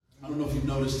know if you've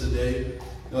noticed today,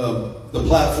 the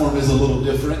platform is a little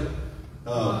different,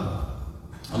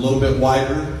 a little bit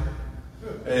wider,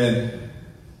 and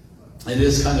it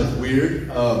is kind of weird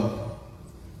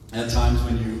at times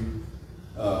when you,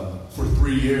 for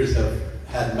 3 years, have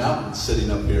had mountains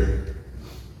sitting up here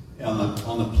on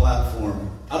the platform.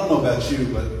 I don't know about you,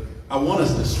 but I want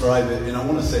to describe it, and I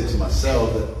want to say to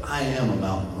myself that I am a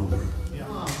mountain mover.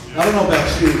 I don't know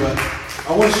about you, but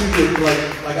I want you to,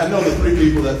 like I know the 3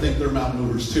 people that think they're mountain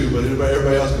movers too, but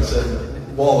everybody else can say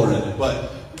Waller in it.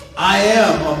 But I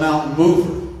am a mountain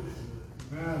mover.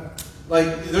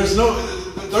 Like, there's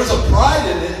a pride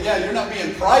in it. Yeah, you're not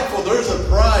being prideful. There's a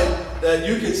pride that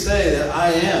you can say that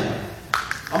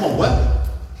I'm a weapon.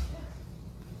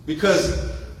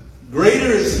 Because greater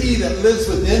is he that lives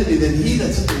within me than he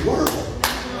that's in the world.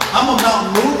 I'm a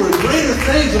mountain mover. Greater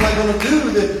things am I going to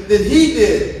do than he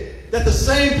did. That the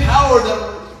same power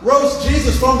that rose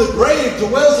Jesus from the grave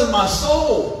dwells in my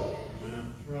soul.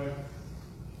 Right.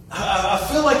 I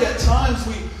feel like at times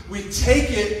we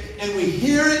take it and we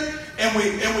hear it and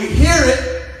we hear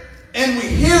it and we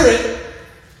hear it,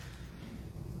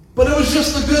 but it was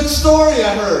just a good story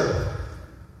I heard.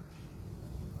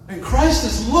 And Christ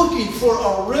is looking for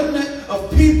a remnant of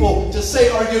people to say,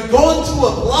 are you going to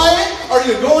apply it? Are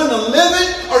you going to live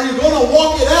it? Are you going to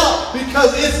walk it out?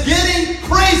 Because it's getting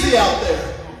crazy out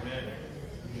there.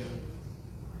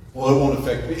 Well, it won't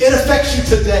affect me. It affects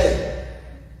you today.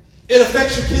 It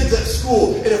affects your kids at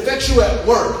school. It affects you at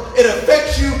work. It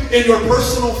affects you in your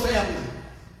personal family.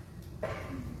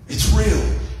 It's real.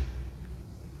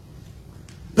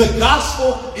 The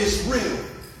gospel is real.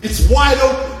 It's wide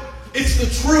open. It's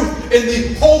the truth and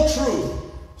the whole truth.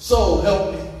 So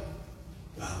help me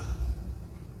God.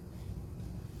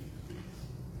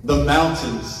 The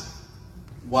mountains.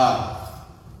 Wow.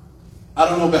 I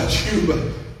don't know about you, but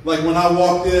like when I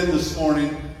walked in this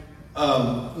morning,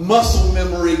 muscle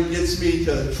memory gets me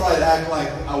to try to act like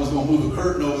I was going to move a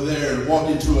curtain over there and walk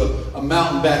into a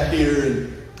mountain back here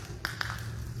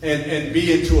and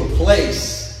be into a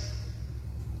place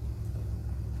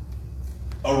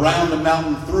around a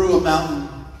mountain, through a mountain.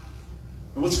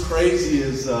 And what's crazy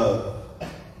is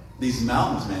these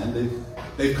mountains, man,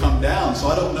 they've come down. So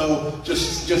I don't know,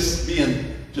 just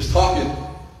talking,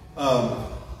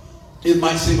 it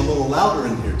might seem a little louder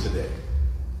in here today.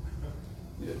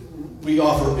 We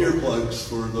offer earplugs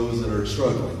for those that are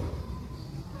struggling.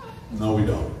 No, we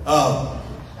don't.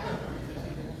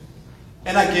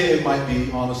 And I get it might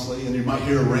be, honestly, and you might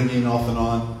hear a ringing off and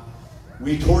on.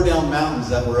 We tore down mountains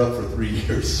that were up for 3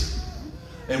 years.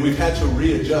 And we've had to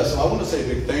readjust. So I want to say a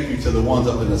big thank you to the ones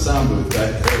up in the sound booth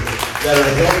back there that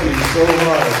are helping so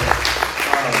hard.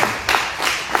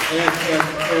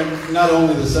 And not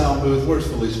only the sound booth, where's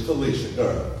Felicia? Felicia,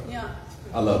 girl. Yeah.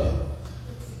 I love you.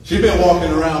 She's been walking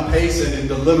around pacing and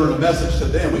delivering a message to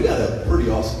them. We got a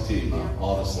pretty awesome team,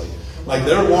 honestly. Like,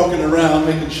 they're walking around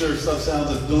making sure stuff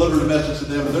sounds and delivering a message to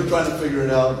them, and they're trying to figure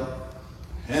it out.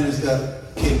 Hannah's got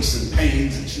kicks and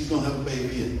pains, and she's going to have a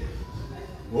baby, and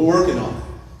we're working on it.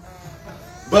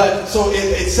 But, so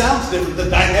it sounds different. The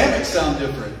dynamics sound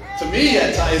different. To me,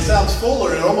 at times, it sounds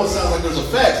fuller. It almost sounds like there's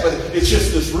effects, but it's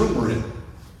just this room we're in.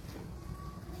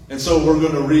 And so we're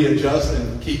going to readjust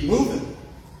and keep moving.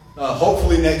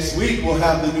 Hopefully next week we'll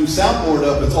have the new soundboard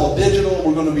up. It's all digital.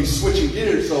 We're going to be switching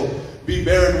gears, so be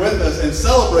bearing with us and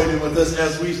celebrating with us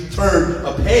as we turn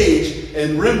a page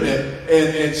and remnant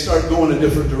and start going a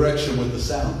different direction with the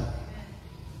sound.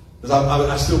 Because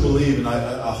I still believe, and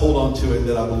I hold on to it,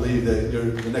 that I believe that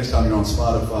the next time you're on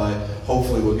Spotify,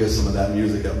 hopefully we'll get some of that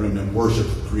music that Remnant Worship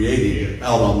created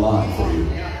out online for you.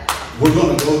 We're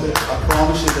going to go there. I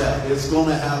promise you that. It's going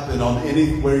to happen on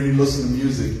anywhere you listen to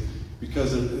music,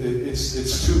 because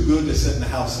it's too good to sit in the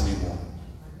house anymore.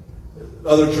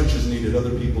 Other churches need it.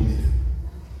 Other people need it.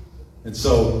 And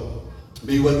so,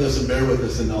 be with us and bear with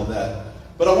us and all that.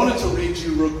 But I wanted to read to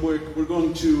you real quick. We're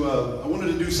going to, I wanted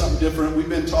to do something different. We've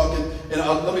been talking, and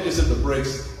let me just hit the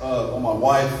brakes on my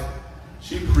wife.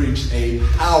 She preached a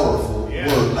powerful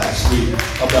word last week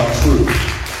about truth.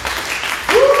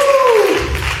 Woo!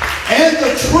 And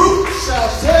the truth shall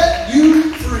set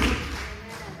you free.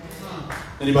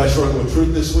 Anybody struggling with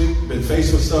truth this week? Been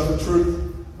faced with stuff with truth?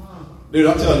 Dude,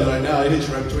 I'm telling you right now, it hits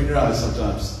you right between your eyes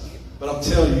sometimes. But I'm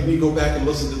telling you, you need to go back and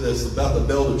listen to this about the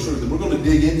belt of truth. And we're going to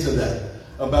dig into that,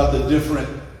 about the different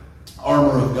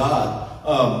armor of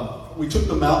God. We took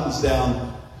the mountains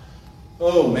down,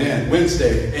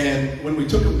 Wednesday. And when we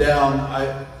took them down,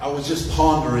 I was just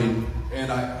pondering.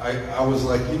 And I was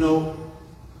like,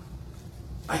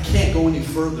 I can't go any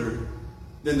further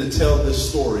than to tell this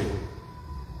story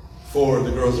for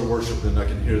the girls are worshiping. I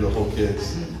can hear the whole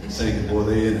kids singing, boy,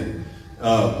 they in it.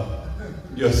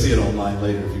 You'll see it online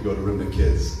later if you go to Remnant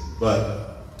Kids.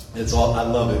 But I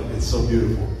love it. It's so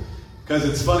beautiful. Because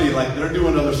it's funny, like they're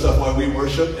doing other stuff while we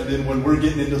worship, and then when we're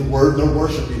getting into the Word, they're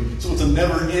worshiping. So it's a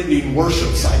never-ending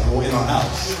worship cycle in our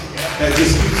house that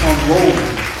just keeps on rolling.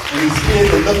 And these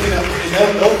kids are looking at me,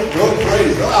 and they'll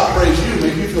praise. They'll outpraise you,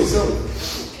 make you feel silly.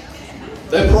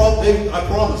 I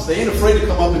promise, they ain't afraid to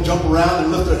come up and jump around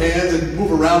and lift their hands and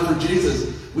move around for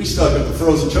Jesus. We stuck at the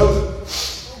Frozen Chosen.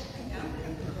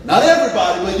 Not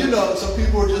everybody, but some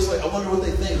people are just like, I wonder what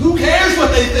they think. Who cares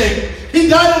what they think? He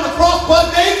died on the cross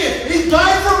butt naked. He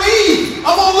died for me.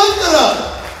 I'm going to lift it up.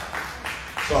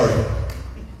 Sorry.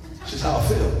 It's just how I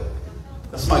feel.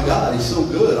 That's my God. He's so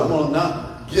good. I'm going to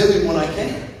not give him when I can.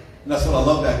 And that's what I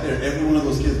love back there. Every one of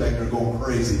those kids back there are going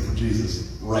crazy for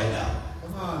Jesus right now.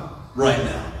 Come on. Right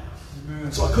now.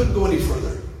 Amen. So I couldn't go any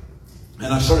further.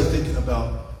 And I started thinking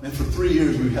about, man, for 3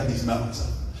 years we've had these mountains up.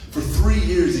 For 3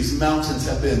 years, these mountains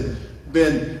have been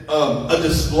a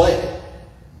display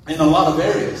in a lot of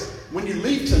areas. When you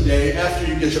leave today, after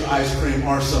you get your ice cream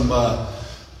or some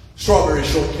strawberry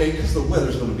shortcake, because the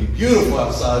weather's going to be beautiful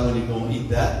outside when you go and eat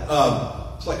that.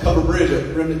 It's like Cover Bridge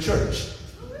at Remnant Church.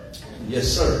 Yes,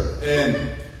 sir.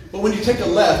 But when you take a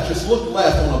left, just look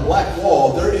left on a black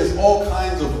wall, there is all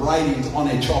kinds of writings on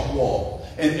a chalk wall.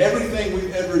 And everything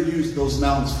we've ever used those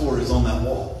mountains for is on that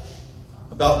wall.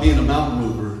 About being a mountain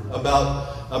mover,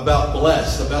 about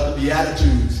blessed, about the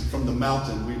Beatitudes from the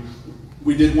mountain.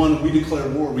 We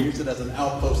declared war. We used it as an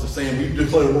outpost of saying we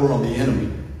declare war on the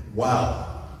enemy. Wow.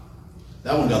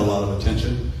 That one got a lot of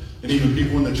attention. And even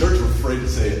people in the church were afraid to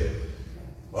say it.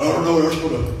 I don't know what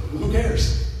who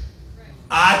cares?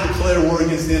 I declare war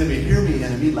against the enemy. Hear me,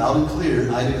 enemy, loud and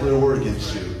clear. I declare war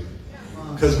against you.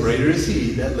 Because greater is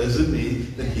he that lives in me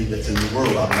than he that's in the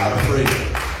world. I'm not afraid of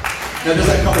it. Now, does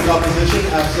that come with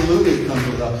opposition? Absolutely, it comes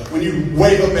with opposition. When you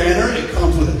wave a banner,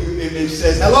 it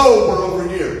says, hello, we're over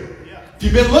here. Yeah. If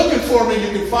you've been looking for me,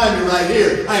 you can find me right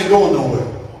here. I ain't going nowhere.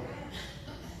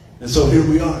 And so here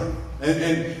we are.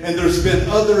 And there's been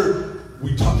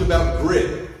we talked about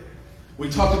grit. We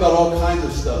talked about all kinds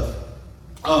of stuff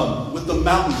with the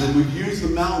mountains, and we've used the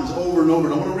mountains over and over.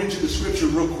 And I want to read you the scripture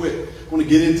real quick. I want to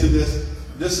get into this.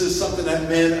 This is something that,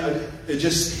 man, it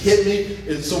just hit me.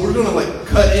 And so we're going to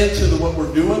cut into what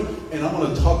we're doing. And I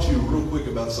want to talk to you real quick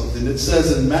about something. It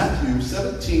says in Matthew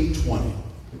 17:20.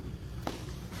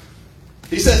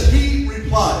 He says, he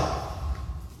replied,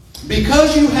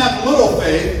 because you have little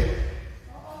faith.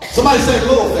 Somebody say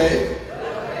little faith.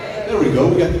 Little faith. There we go.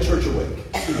 We got the church awake.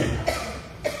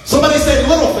 Somebody say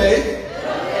little faith.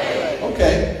 Little faith.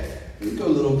 Okay. Here we go,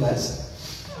 little guys.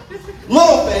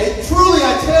 Little faith, truly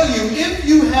I tell you, if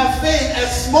you have faith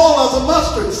as small as a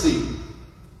mustard seed.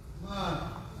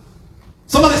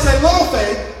 Somebody say little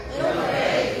faith. Little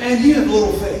faith. And you have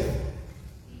little faith.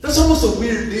 That's almost a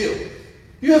weird deal.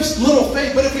 You have little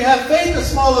faith, but if you have faith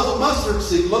as small as a mustard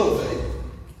seed, little faith,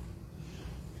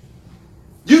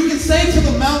 you can say to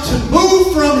the mountain,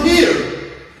 move from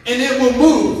here, and it will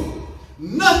move.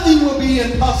 Nothing will be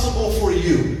impossible for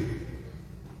you.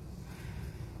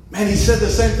 Man, he said the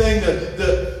same thing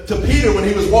to Peter when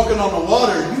he was walking on the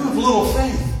water. You have little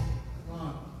faith.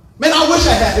 Man, I wish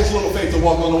I had his little faith to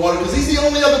walk on the water, because he's the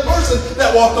only other person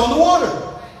that walked on the water.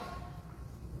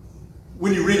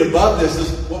 When you read above this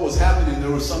what was happening, there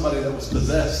was somebody that was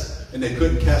possessed, and they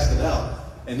couldn't cast it out.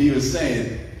 And he was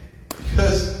saying,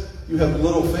 because you have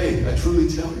little faith, I truly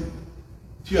tell you,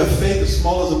 if you have faith as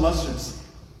small as a mustard seed,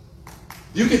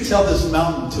 you can tell this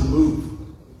mountain to move.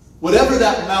 Whatever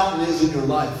that mountain is in your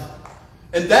life.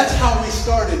 And that's how we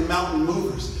started Mountain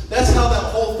Movers. That's how that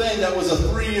whole thing, that was a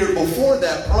 3-year before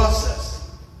that process.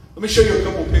 Let me show you a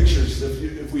couple pictures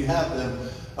if we have them.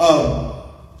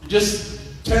 Just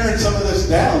tearing some of this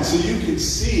down so you can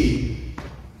see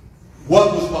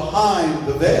what was behind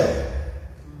the veil.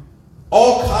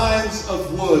 All kinds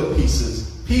of wood pieces.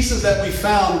 Pieces that we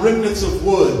found, remnants of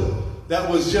wood that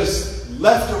was just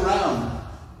left around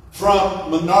from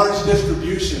Menard's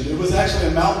distribution. It was actually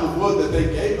a mountain of wood that they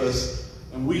gave us,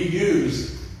 and we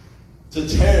used to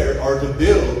tear or to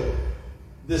build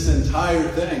this entire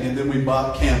thing. And then we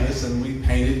bought canvas, and we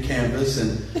painted canvas,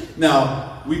 and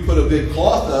now we put a big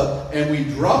cloth up, and we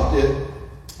dropped it,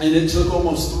 and it took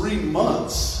almost 3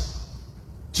 months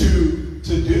to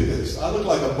do this. I look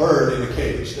like a bird in a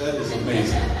cage. That is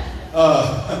amazing.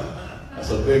 That's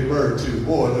a big bird too.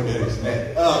 Boy, look at his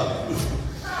neck.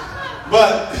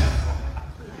 But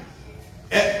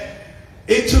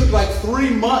it took like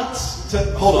 3 months to...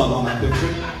 Hold on that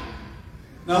picture.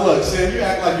 Now look, Sam, you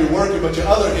act like you're working, but your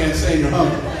other hand's saying you're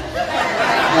hungry.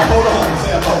 Now hold on,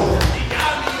 Sam. Hold on.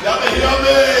 Yummy,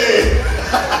 yummy!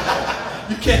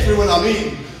 You catch me when I'm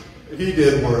eating. He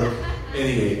did work, and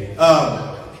he ate.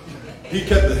 He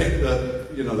kept the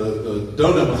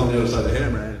donut was on the other side of the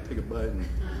hammer. I had to take a bite. And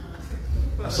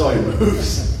I saw your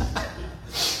moves.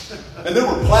 And there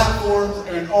were platforms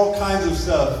and all kinds of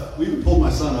stuff. We even pulled my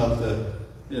son up that,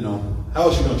 how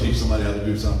else are you going to teach somebody how to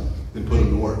do something and put them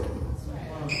to work?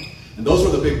 And those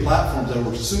were the big platforms that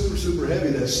were super, super heavy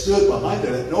that stood behind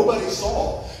there that nobody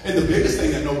saw. And the biggest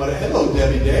thing that hello,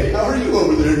 Debbie Day, how are you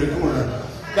over there in the corner?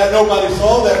 That nobody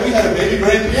saw, that we had a baby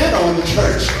grand piano in the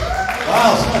church.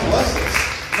 Wow, someone bless us.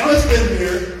 No, it's been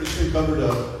here. It's been covered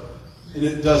up. And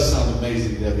it does sound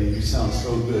amazing, Debbie. You sound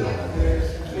so good.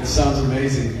 It sounds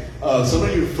amazing. Some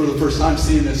of you, for the first time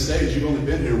seeing this stage, you've only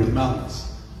been here with mountains.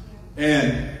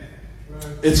 And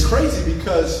it's crazy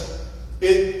because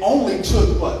it only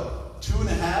took,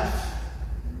 2.5,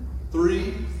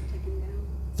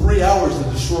 3 hours to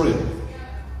destroy them.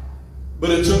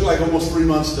 But it took like almost 3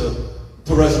 months to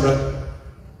resurrect them,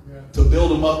 to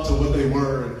build them up to what they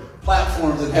were. And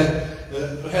platforms that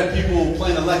had people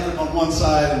playing electric on one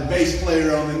side and bass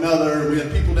player on another. We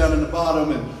had people down in the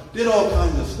bottom and did all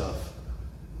kinds of stuff.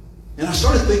 And I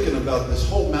started thinking about this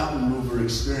whole mountain mover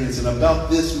experience and about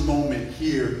this moment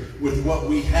here with what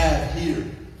we have here.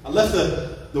 I left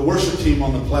the worship team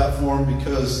on the platform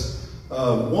because,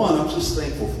 one, I'm just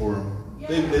thankful for them.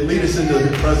 They lead us into the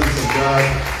presence of God.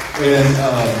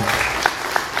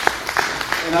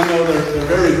 And I know they're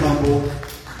very humble,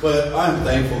 but I'm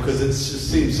thankful because it just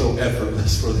seems so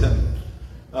effortless for them.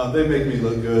 They make me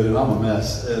look good, and I'm a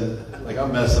mess. And I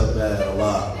mess up bad a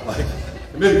lot.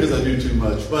 Maybe because I do too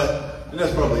much, and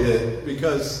that's probably it.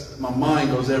 Because my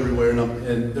mind goes everywhere,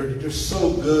 and they're just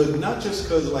so good. Not just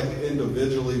because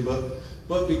individually,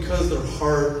 but because their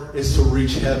heart is to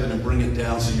reach heaven and bring it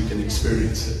down so you can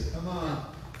experience it. Come on.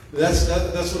 That's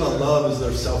what I love, is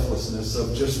their selflessness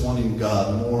of just wanting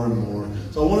God more and more.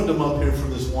 So I wanted them up here for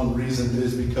this one reason,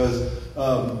 is because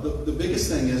the biggest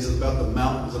thing is about the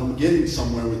mountains, and I'm getting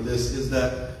somewhere with this, is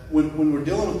that when we're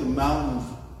dealing with the mountains,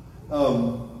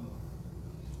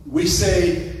 we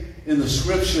say in the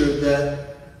scripture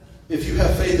that if you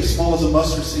have faith as small as a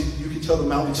mustard seed, you can tell the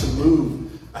mountain to move.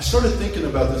 I started thinking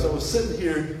about this. I was sitting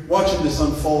here watching this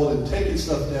unfold and taking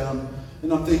stuff down,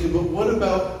 and I'm thinking, but what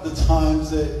about the times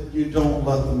that you don't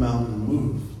let the mountain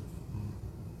move?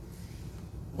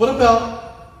 What about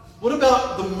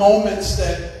the moments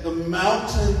that the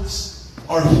mountains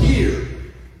are here?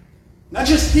 Not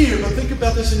just here, but think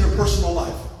about this in your personal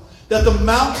life. That the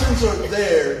mountains are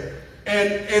there.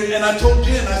 And I told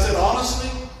Jen, I said, honestly,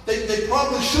 they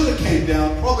probably should have came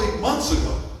down probably months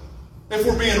ago, if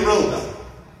we're being real about it.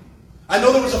 I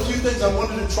know there was a few things I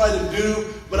wanted to try to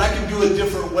do, but I can do a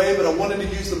different way. But I wanted to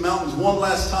use the mountains one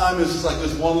last time. It was just like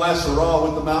this one last hurrah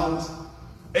with the mountains.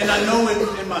 And I know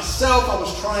in myself, I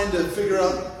was trying to figure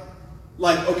out,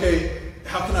 okay,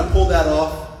 how can I pull that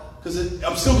off? Because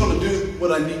I'm still going to do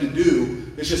what I need to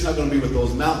do. It's just not going to be with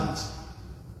those mountains.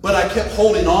 But I kept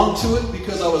holding on to it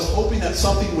because I was hoping that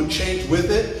something would change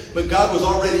with it. But God was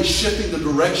already shifting the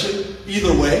direction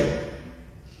either way.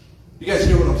 You guys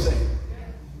hear what I'm saying?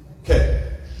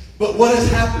 Okay. But what has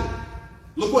happened?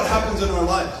 Look what happens in our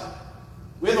lives.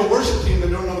 We have a worship team that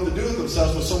don't know what to do with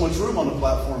themselves with so much room on the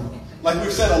platform. Like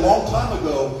we've said a long time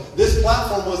ago, this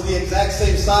platform was the exact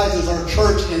same size as our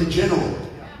church in general.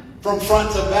 From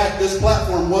front to back, this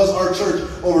platform was our church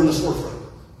over in the storefront.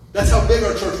 That's how big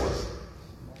our church was.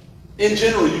 In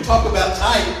general, you talk about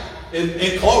tight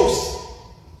and close.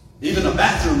 Even a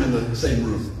bathroom in the same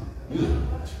room.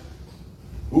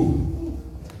 Ooh.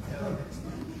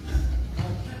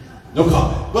 No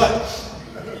comment.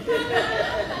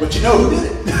 But you know who did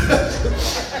it.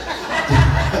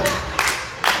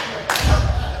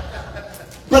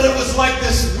 But it was like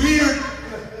this weird,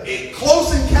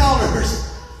 close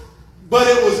encounters, but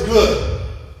it was good.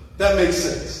 That makes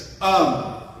sense.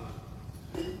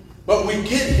 But we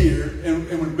get here,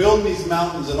 and we're building these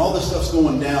mountains, and all this stuff's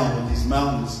going down with these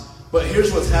mountains. But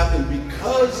here's what's happened.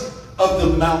 Because of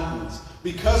the mountains,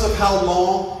 because of how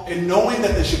long, and knowing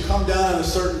that they should come down at a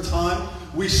certain time,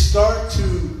 we start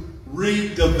to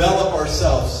redevelop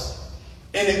ourselves.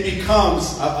 And it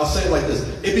becomes, I'll say it like this,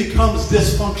 it becomes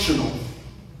dysfunctional.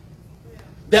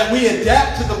 That we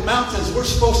adapt to the mountains we're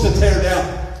supposed to tear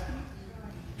down.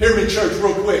 Hear me, church,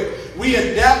 real quick. We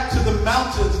adapt to the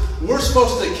mountains we're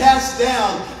supposed to cast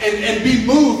down and be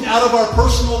moved out of our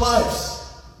personal lives.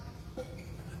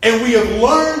 And we have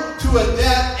learned to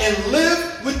adapt and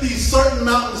live with these certain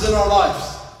mountains in our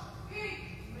lives.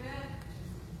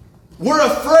 We're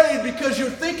afraid because you're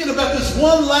thinking about this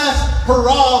one last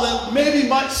hurrah that maybe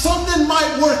something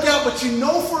might work out, but you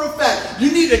know for a fact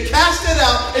you need to cast it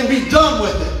out and be done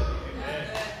with it.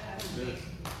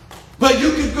 But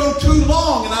you could go too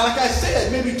long, and like I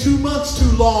said, maybe 2 months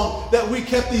too long that we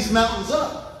kept these mountains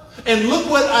up. And look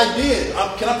what I did.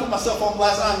 Can I put myself on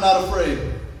blast? I'm not afraid.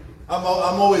 I'm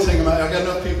always thinking about it. I got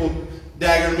enough people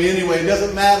daggering me anyway. It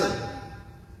doesn't matter.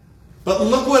 But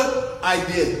look what I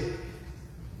did.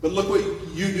 But look what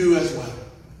you do as well.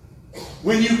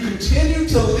 When you continue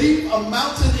to leave a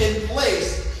mountain in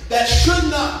place that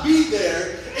should not be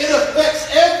there, it affects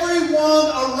everyone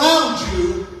around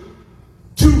you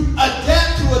to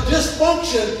adapt to a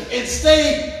dysfunction and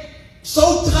stay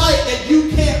so tight that you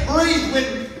can't breathe.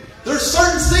 When there's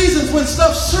certain seasons when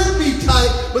stuff should be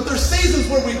tight, but there's seasons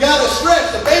where we got to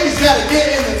stretch. The baby's got to get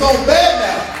in its own bed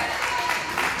now.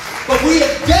 But we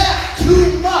adapt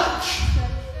too much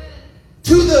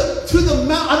to the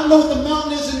mountain. I don't know what the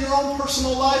mountain is in your own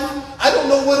personal life. I don't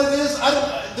know what it is.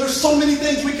 There's so many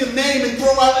things we can name and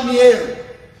throw out in the air.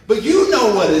 But you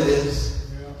know what it is.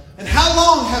 And how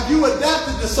long have you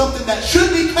adapted to something that should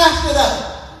be casted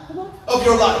out of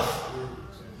your life?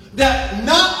 That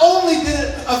not only did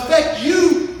it affect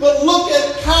you, but look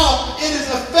at how it has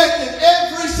affected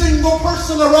every single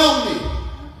person around me.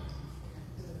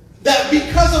 That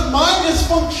because of my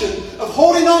dysfunction of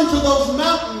holding on to those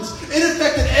mountains, it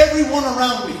affected everyone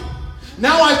around me.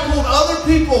 Now I pulled other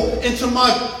people into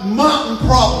my mountain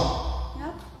problem.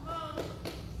 Yep.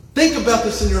 Think about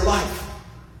this in your life.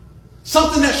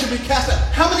 Something that should be cast out.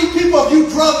 How many people have you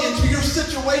drug into your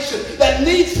situation that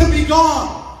needs to be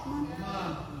gone?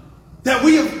 That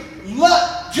we have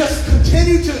let just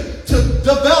continue to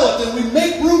develop, and we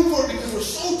make room for it because we're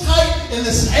so tight in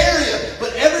this area.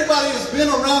 But everybody has been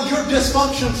around your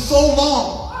dysfunction so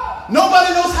long.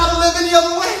 Nobody knows how to live any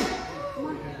other way.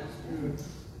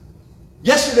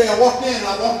 Yesterday I walked in and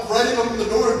I walked right in, opened the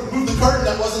door and moved the curtain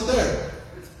that wasn't there.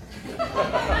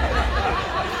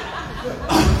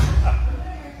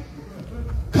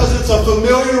 Because it's a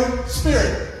familiar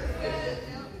spirit.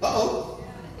 Uh-oh.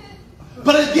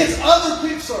 But it gets other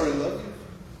people. Sorry, love you.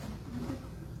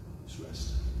 Just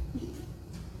rest.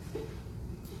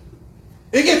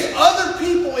 It gets other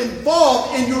people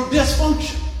involved in your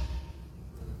dysfunction.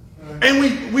 And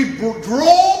we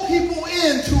draw people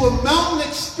into a mountain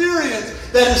experience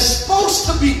that is supposed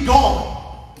to be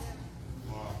gone.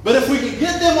 But if we can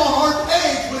get them on our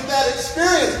page with that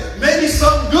experience, maybe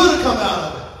something good will come out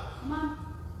of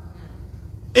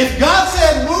it. If God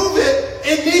said move it,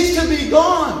 it needs to be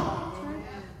gone.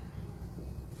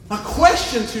 My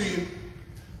question to you,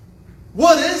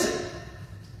 what is it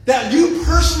that you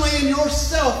personally in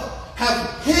yourself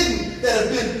have hidden, that have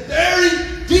been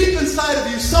very deep inside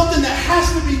of you, something that has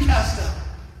to be cast out?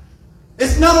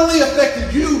 It's not only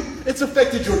affected you, it's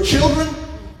affected your children,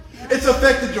 it's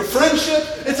affected your friendship,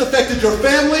 it's affected your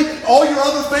family, all your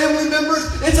other family members,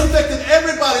 it's affected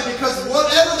everybody, because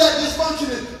whatever that dysfunction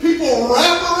is, people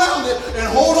wrap around it and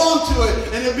hold on to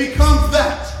it, and it becomes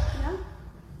that.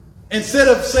 Instead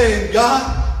of saying, God,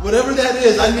 whatever that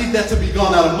is, I need that to be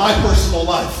gone out of my personal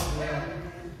life.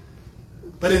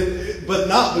 But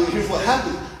here's what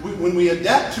happens. When we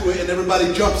adapt to it and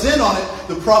everybody jumps in on it,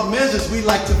 the problem is we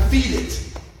like to feed it.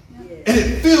 And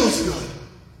it feels good.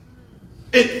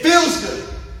 It feels good.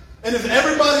 And if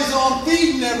everybody's on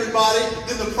feeding everybody,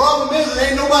 then the problem is there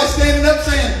ain't nobody standing up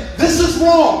saying, this is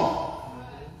wrong.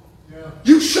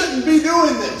 You shouldn't be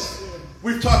doing this.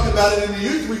 We've talked about it in the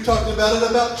youth. We've talked about it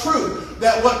about truth.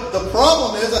 That what the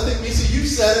problem is, I think, Nisi, you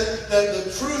said it, that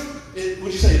the truth,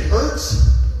 would you say it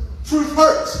hurts? Truth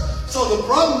hurts. So the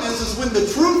problem is when the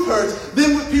truth hurts,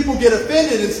 then when people get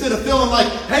offended, instead of feeling like,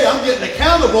 hey, I'm getting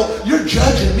accountable, you're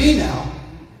judging me now.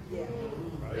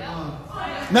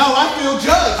 Now I feel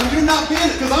judged, and you're not being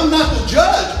it, because I'm not the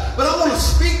judge, but I want to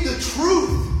speak the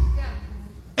truth.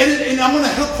 And I'm going to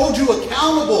help hold you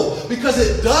accountable, because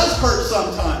it does hurt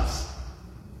sometimes.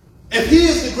 If he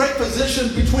is the great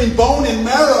physician between bone and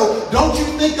marrow, don't you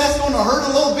think that's going to hurt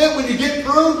a little bit when you get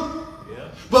pruned? Yeah.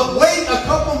 But wait a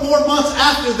couple more months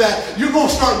after that, you're going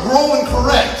to start growing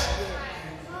correct.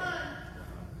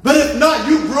 But if not,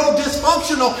 you grow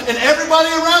dysfunctional, and everybody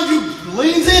around you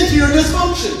leans into your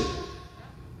dysfunction.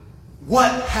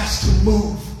 What has to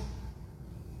move?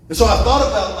 And so I thought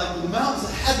about like the mountains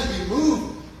that had to be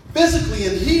moved physically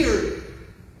in here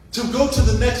to go to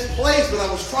the next place, but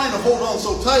I was trying to hold on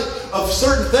so tight of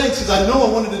certain things because I know I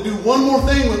wanted to do one more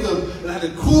thing with them, and I had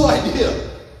a cool idea.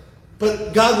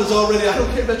 But God was already, I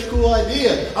don't care about your cool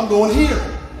idea. I'm going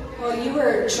here. Well, you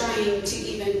were trying to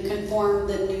even conform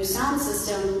the new sound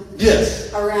system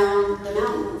around the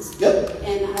mountains. Yep.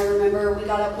 And I remember we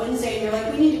got up Wednesday and you're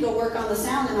like, we need to go work on the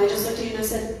sound. And I just looked at you and I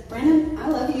said, Brandon, I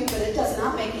love you, but it does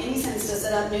not make any sense to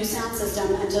set up new sound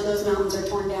system until those mountains are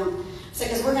torn down. So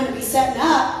because we're going to be setting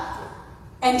up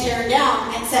and tearing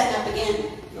down and setting up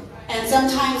again. And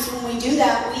sometimes when we do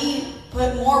that, we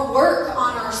put more work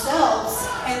on ourselves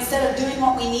instead of doing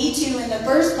what we need to in the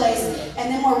first place.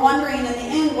 And then we're wondering in the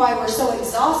end why we're so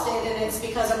exhausted, and it's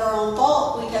because of our own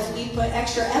fault, because we put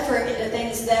extra effort into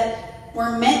things that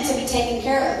were meant to be taken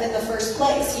care of in the first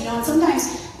place. You know, and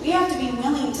sometimes we have to be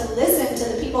willing to listen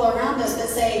to the people around us that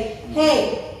say,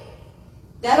 hey,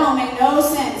 that don't make no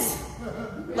sense.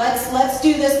 Let's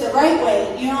do this the right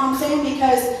way. You know what I'm saying?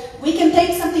 Because we can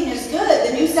think something is good.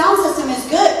 The new sound system is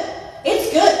good.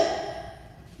 It's good.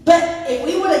 But if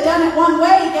we would have done it one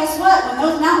way, guess what? When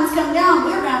those mountains come down,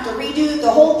 we're going to have to redo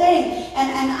the whole thing.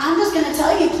 And I'm just going to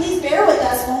tell you, please bear with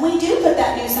us when we do put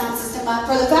that new sound system up.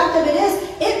 For the fact of it is,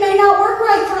 it may not work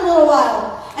right for a little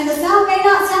while. And the sound may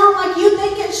not sound like you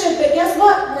think it should. But guess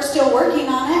what? We're still working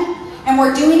on it. And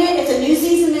we're doing it. It's a new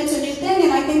season. It's a new thing.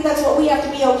 And I think that's what we have to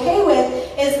be okay with,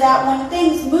 is that when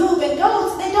things move and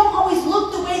go, they don't always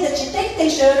look the way that you think they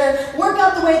should or work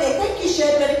out the way they think you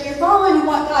should. But if you're following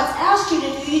what God's asked you to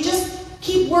do, you just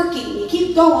keep working. You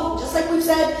keep going. Just like we've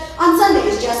said on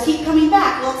Sundays, just keep coming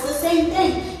back. Well, it's the same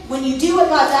thing. When you do what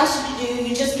God's asked you to do,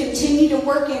 you just continue to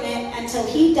work in it until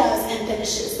He does and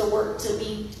finishes the work to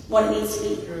be what it needs to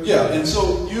be. Yeah, and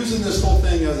so using this whole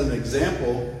thing as an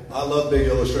example, I love big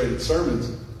illustrated sermons,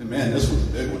 and man, this one's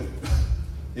a big one.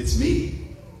 It's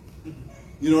me.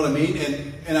 You know what I mean?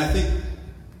 And I think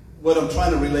what I'm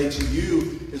trying to relate to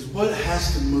you is what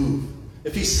has to move.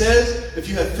 If He says, if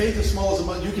you have faith as small as a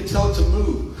mustard, you can tell it to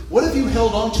move. What have you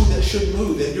held on to that should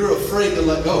move, that you're afraid to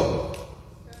let go?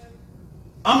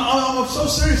 I'm so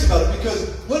serious about it, because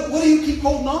what do you keep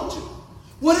holding on to?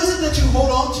 What is it that you hold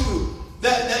on to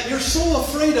that you're so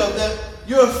afraid of, that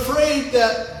you're afraid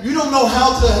that you don't know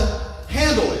how to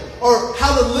handle it or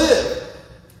how to live?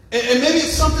 And maybe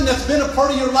it's something that's been a part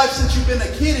of your life since you've been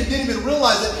a kid and didn't even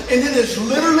realize it, and then it's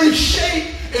literally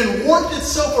shaped and warped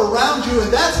itself around you,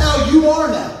 and that's how you are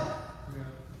now.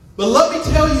 But let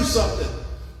me tell you something.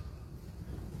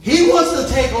 He wants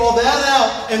to take all that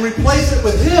out and replace it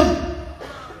with Him.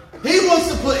 He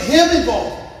wants to put Him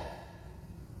involved.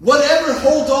 Whatever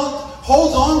holds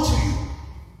on to you,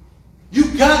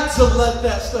 you got to let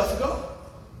that stuff go.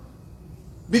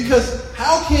 Because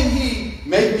how can He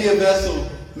make me a vessel,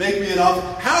 make me an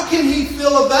offering? How can He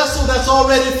fill a vessel that's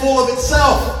already full of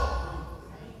itself?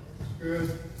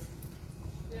 Good.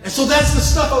 And so that's the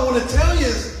stuff I want to tell you,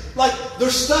 is like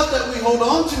there's stuff that we hold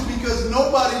on to because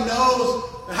nobody knows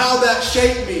how that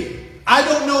shaped me. I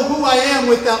don't know who I am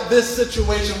without this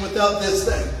situation, without this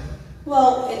thing.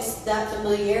 Well, it's that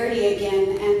familiarity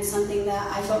again, and something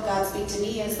that I felt God speak to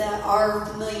me is that our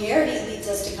familiarity leads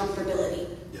us to comfortability.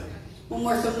 Yeah. When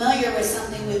we're familiar with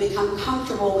something, we become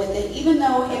comfortable with it, even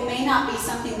though it may not be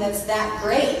something that's that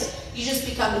great. You just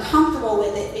become comfortable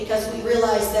with it because we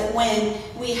realize that when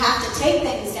we have to take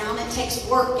things down, it takes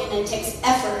work and it takes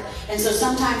effort. And so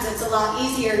sometimes it's a lot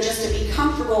easier just to be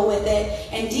comfortable with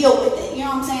it and deal with it. You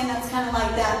know what I'm saying? That's kind of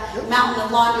like that mountain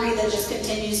of laundry that just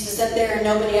continues to sit there and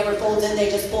nobody ever folds it.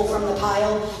 They just pull from the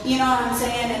pile. You know what I'm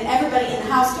saying? And everybody in the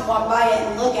house can walk by it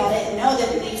and look at it and know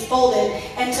that it needs folded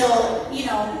until, you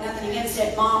know, nothing against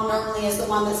it, Mom normally is the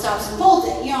one that stops and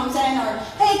folds it. You know what I'm saying? Or,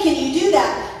 hey, can you do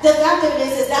that? The fact of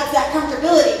it is that's that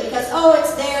comfortability because, oh,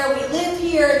 it's there, we live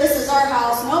here, this is our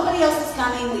house, nobody else is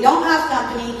coming, we don't have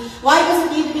company, why does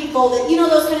it need to be folded? You know,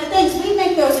 those kind of things. We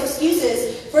make those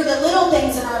excuses for the little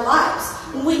things in our lives.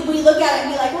 We look at it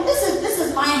and be like, well, this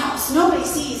is my house. Nobody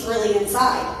sees really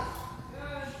inside.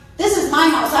 This is my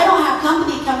house. I don't have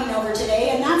company coming over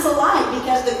today, and that's a lie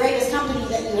because the greatest company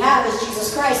that you have is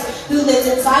Jesus Christ, who lives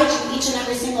inside you each and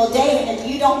every single day, and if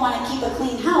you don't want to keep a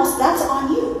clean house, that's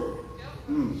on you.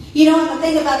 You know, and the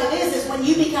thing about it is when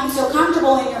you become so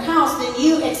comfortable in your house, then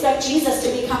you expect Jesus to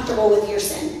be comfortable with your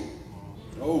sin.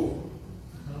 Oh.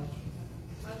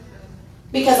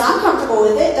 Because I'm comfortable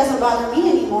with it, it doesn't bother me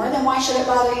anymore, then why should it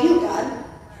bother you, God?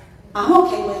 I'm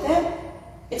okay with it.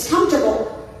 It's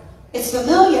comfortable. It's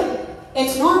familiar.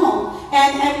 It's normal.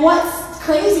 And what's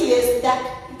crazy is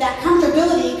that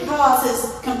comfortability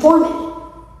causes conformity.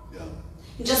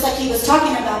 Just like he was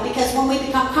talking about, because when we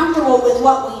become comfortable with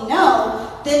what we know,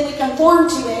 then we conform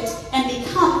to it and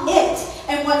become it.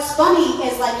 And what's funny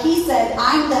is, like he said,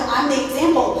 I'm the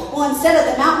example. Well, instead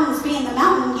of the mountains being the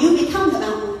mountain, you become the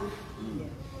mountain.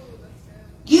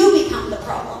 You become the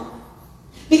problem.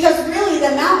 Because really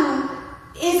the mountain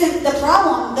isn't the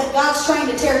problem that God's trying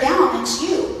to tear down, it's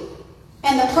you.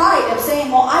 And the pride of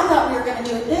saying, well, I thought we were going to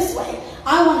do it this way.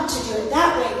 I wanted to do it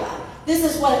that way, God. This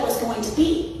is what it was going to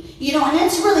be. You know, and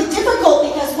it's really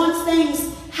difficult because once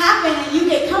things happen and you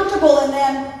get comfortable in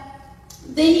them,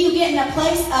 then you get in a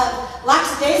place of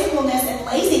lackadaisicalness and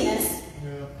laziness.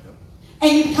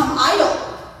 become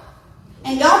idle.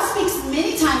 And God speaks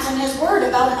many times in His Word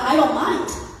about an idle mind.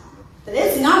 That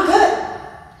it's not good.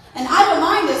 An idle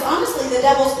mind is honestly the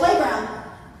devil's playground.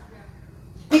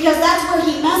 Because that's where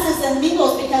he messes and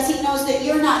mingles, because he knows that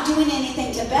you're not doing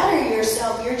anything to better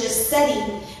yourself. You're just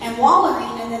setting and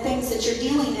wallowing in the things that you're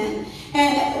dealing in.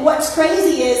 And what's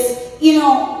crazy is,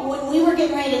 when we were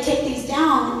getting ready to take these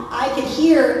down, I could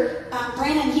hear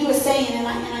Brandon, he was saying, and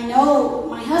I know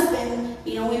my husband,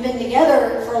 we've been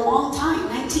together for a long time,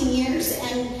 19 years.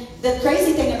 And the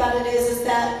crazy thing about it is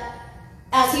that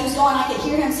as he was going, I could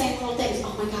hear him saying little things.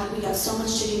 Oh my God, we got so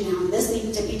much to do now, and this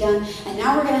needs to be done, and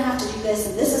now we're going to have to do this,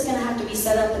 and this is going to have to be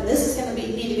set up, and this is going to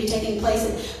need to be taking place,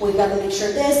 and we've got to make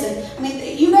sure this.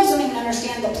 And you guys don't even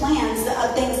understand the plans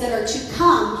of things that are to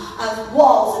come, of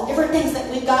walls and different things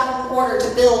that we've got in order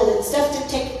to build and stuff to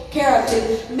take care of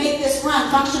to make this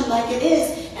run function like it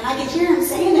is. And I could hear him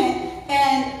saying it,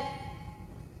 and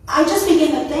I just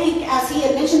began to think, as he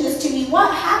had mentioned this to me,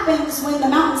 what happens when the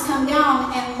mountains come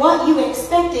down and what you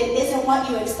expected isn't what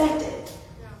you expected?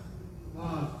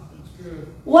 That's good.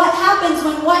 What happens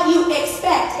when what you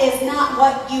expect is not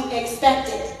what you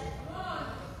expected?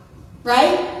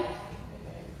 Right?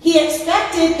 He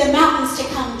expected the mountains to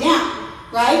come down,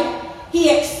 right?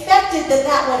 He expected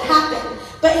that would happen.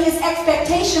 But his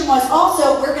expectation was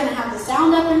also, we're going to have the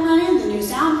sound up and running, the new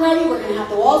sound ready, we're going to have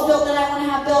the walls built that I want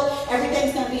to have built,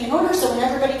 everything's going to be in order, so when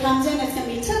everybody comes in, it's going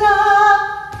to be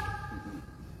ta-da!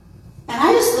 And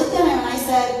I just looked at him and I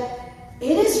said,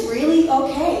 it is really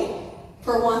okay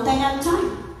for one thing at a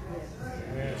time.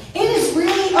 It is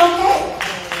really okay.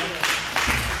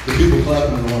 The people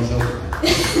clapping are the ones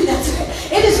helping. That's right.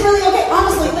 It is really okay.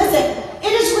 Honestly, listen,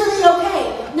 it is really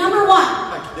okay. Number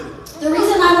one, the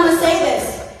reason I want to say this,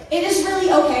 it is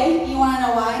really okay. You want to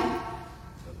know why?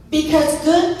 Because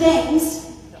good things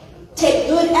take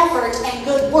good effort and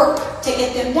good work to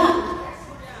get them done.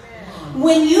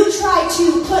 When you try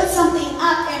to put something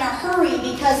up in a hurry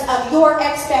because of your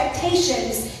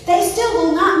expectations, they still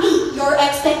will not meet your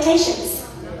expectations.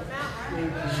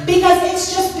 Because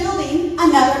it's just building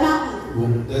another mountain.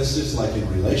 Well, that's just like in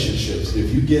relationships.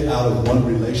 If you get out of one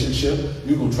relationship,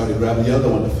 you're going to try to grab the other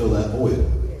one to fill that void.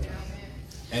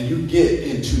 And you get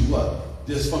into what?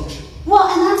 Dysfunction. Well,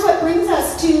 and that's what brings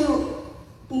us to,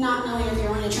 not knowing if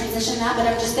you're going to transition that, but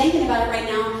I'm just thinking about it right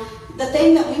now. The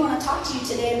thing that we want to talk to you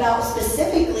today about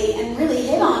specifically and really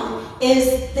hit on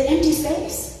is the empty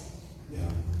space. Yeah.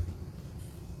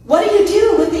 What do you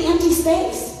do with the empty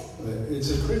space?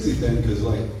 It's a crazy thing because,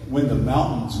 like, when the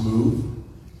mountains move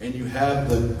and you have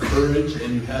the courage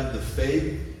and you have the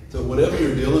faith to whatever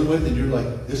you're dealing with, and you're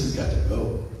like, this has got to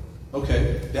go.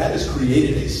 Okay, that has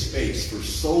created a space for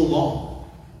so long.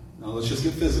 Now let's just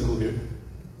get physical here.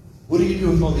 What do you do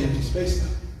with all the empty space now?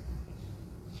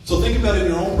 So think about it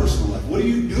in your own personal life. What do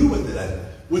you do with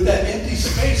it? With that empty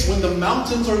space when the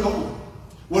mountains are gone?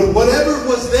 When whatever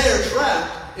was there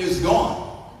trapped is gone.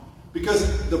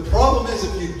 Because the problem is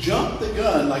if you jump the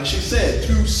gun, like she said,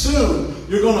 too soon,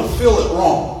 you're going to fill it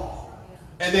wrong.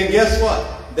 And then guess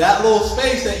what? That little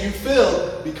space that you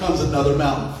filled becomes another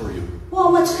mountain for you.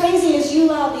 Well, what's crazy is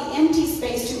you allow the empty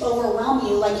space to overwhelm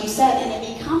you, like you said, and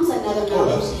it becomes another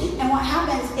mountain. And what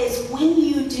happens is when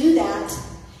you do that,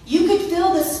 you could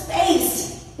fill the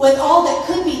space with all that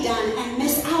could be done and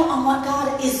miss out on what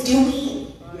God is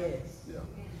doing.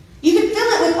 You could fill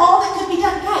it with all that could be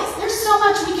done. Guys, there's so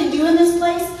much we can do in this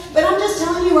place, but I'm just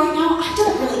telling you right now, I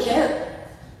don't really care.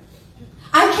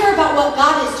 I care about what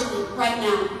God is doing right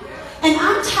now. And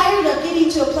I'm tired of getting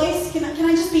to a place, can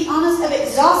I just be honest, of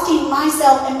exhausting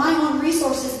myself and my own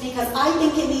resources because I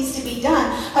think it needs to be done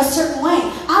a certain way.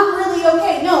 I'm really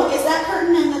okay. No, is that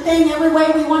curtain and the thing every way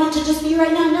we want it to just be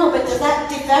right now? No, but does that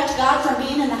defect God from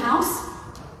being in the house?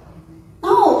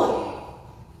 No.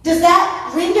 Does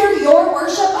that render your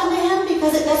worship unto Him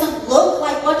because it doesn't look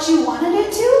like what you wanted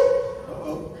it to?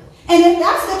 And if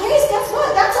that's the case, guess what?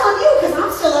 That's on you because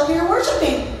I'm still up here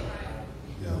worshiping.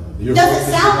 Does it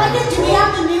sound like it? Do we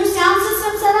have the new sound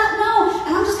system set up? No.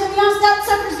 And I'm just going to be honest, that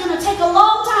sucker's going to take a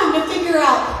long time to figure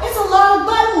out. It's a lot of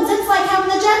buttons. It's like having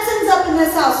the Jetsons up in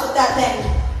this house with that thing.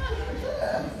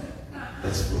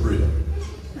 That's for real.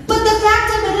 But the fact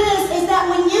of it is that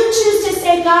when you choose to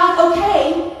say, God,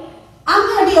 okay, I'm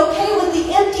going to be okay with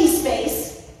the empty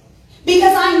space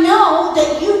because I know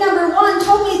that you, number one,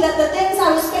 told me that the things I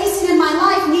was facing in my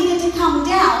life needed to come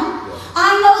down.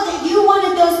 I know that you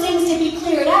wanted those things to be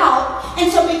cleared out.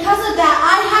 And so because of that,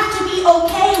 I have to be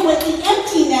okay with the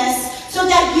emptiness so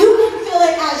that you can feel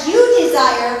it as you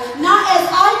desire, not as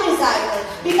I desire.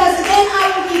 Because then I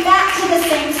will be back to the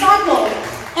same cycle.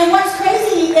 And what's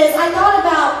crazy is I thought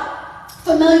about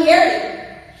familiarity.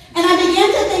 And I began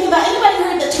to think about, anybody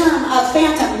heard the term of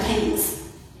phantom pains?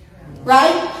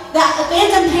 Right? That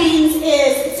phantom pains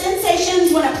is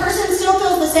sensations when a person still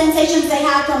feels the sensations they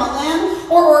had from a limb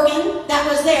or organ that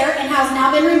was there and has now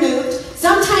been removed.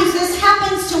 Sometimes this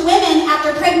happens to women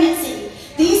after pregnancy.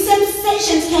 These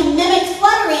sensations can mimic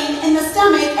fluttering in the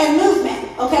stomach and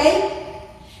movement, okay?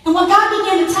 And what God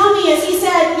began to tell me is, he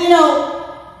said,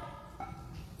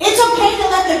 it's okay to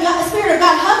let the Spirit of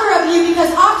God hover over you,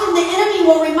 because often the enemy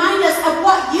will remind us of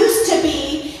what used to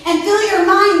be and fill your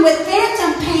mind with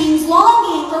phantom pains,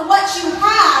 longing for what you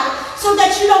had so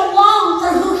that you don't long for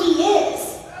who he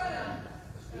is.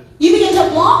 You begin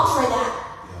to long for that.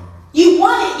 You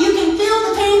want it. You can feel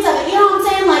the pains of it. You know what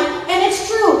I'm saying? And it's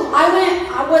true. I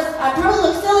probably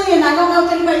look silly, and I don't know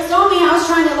if anybody saw me. I was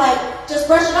trying to just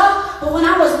brush it off. But when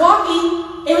I was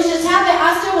walking, it was just habit.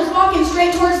 I still was walking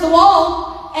straight towards the wall.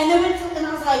 And then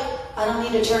I was like, I don't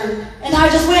need to turn. And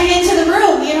I just went into the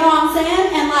room, you know what I'm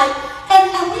saying? And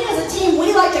we as a team,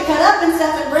 we like to cut up and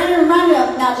stuff. And Brandon reminded me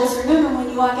of, now just remember, when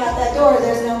you walk out that door,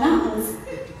 there's no mountains.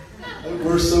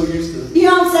 We're so used to it. You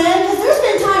know what I'm saying? Because there's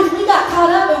been times we got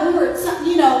caught up and we were,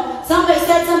 somebody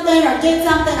said something or did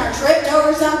something or tripped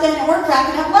over something, and we're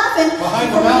cracking up laughing. Behind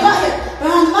the mountain.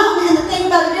 Behind the mountain. And the thing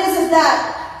about it is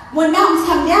that when mountains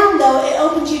come down, though, it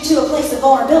opens you to a place of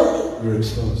vulnerability. You're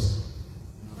exposed.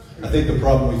 I think the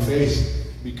problem we face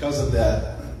because of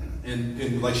that,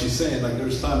 and like she's saying,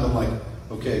 there's times I'm like,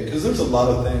 okay, because there's a lot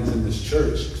of things in this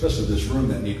church, especially this room,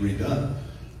 that need redone.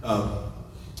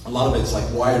 A lot of it's like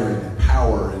wiring and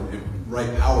power and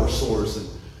right power source. And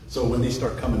so when these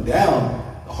start coming down,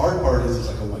 the hard part is, it's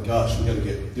like, oh my gosh, we got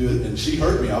to do it. And she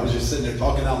heard me. I was just sitting there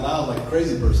talking out loud like a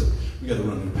crazy person. We got to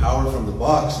run new power from the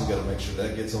box. We got to make sure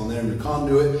that gets on there in the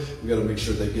conduit. We got to make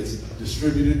sure that gets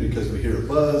distributed, because we hear a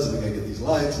buzz, and we got to get these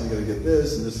lights, and we got to get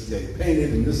this, and this is getting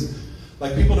painted, and this.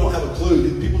 People don't have a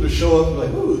clue. People just show up and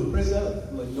like, ooh, praise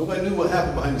God. Nobody knew what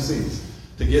happened behind the scenes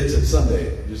to get to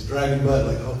Sunday. Just dragging butt,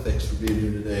 oh, thanks for being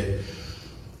here today.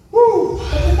 Woo!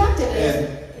 But the fact is,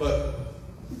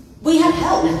 we had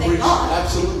help. Thank God.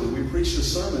 Absolutely. We preached a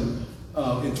sermon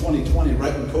in 2020,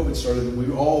 right when COVID started, and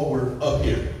we all were up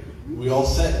here. We all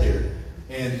sat here.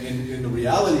 And the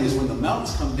reality is, when the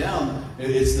mountains come down,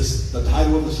 it's the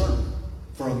title of the sermon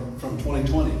from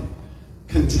 2020.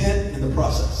 Content in the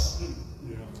process.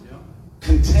 Yeah.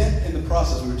 Content in the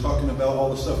process. We were talking about all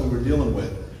the stuff we were dealing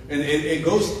with. And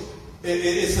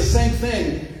it's the same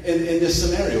thing in this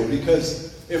scenario,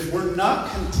 because if we're not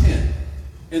content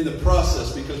in the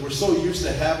process, because we're so used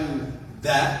to having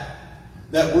that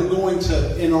we're going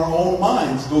to, in our own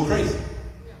minds, go crazy.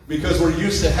 Because we're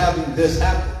used to having this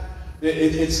happen.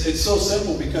 It's so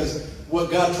simple, because what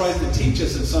God tries to teach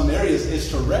us in some areas is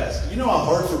to rest. You know how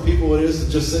hard for people it is to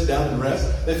just sit down and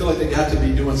rest? They feel like they got to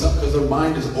be doing something because their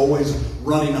mind is always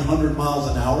running 100 miles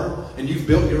an hour, and you've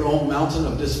built your own mountain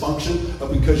of dysfunction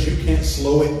because you can't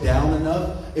slow it down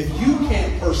enough. If you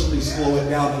can't personally slow it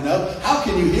down enough, how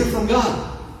can you hear from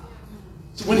God?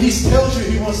 So when he tells you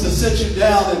he wants to sit you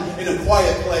down in a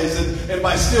quiet place and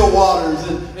by still waters,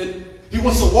 and he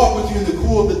wants to walk with you in the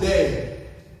cool of the day.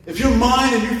 If you're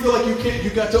mine and you feel like you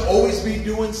got to always be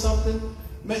doing something.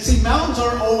 See, mountains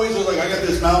aren't always like, I got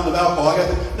this mountain of alcohol.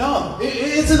 No,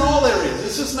 it's in all areas.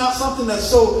 It's just not something that's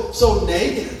so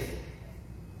negative.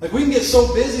 We can get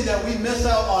so busy that we miss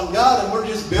out on God, and we're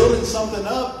just building something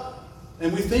up,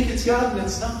 and we think it's God, and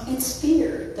it's not. It's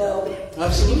fear, though.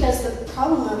 Absolutely. Because the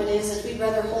problem of it is we'd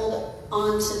rather hold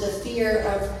on to the fear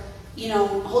of,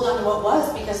 hold on to what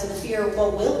was, because of the fear of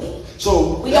what will be.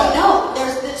 So we don't know.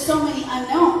 There's so many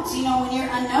unknowns. When you're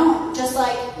unknown, just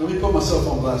like. Let me put myself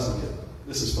on blast again.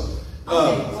 This is fun.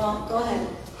 Okay, well, go ahead.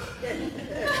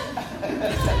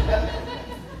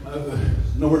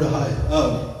 Nowhere to hide.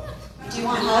 Do you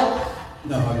want a hug?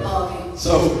 No, I don't. Oh, okay.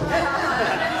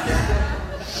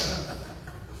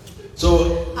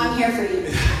 So I'm here for you.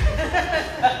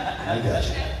 I got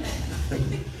you.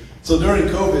 So during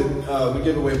COVID, we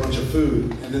gave away a bunch of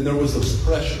food, and then there was this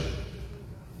pressure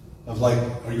of are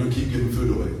you going to keep giving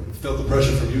food away? Felt the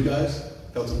pressure from you guys,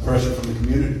 felt the pressure from the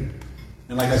community.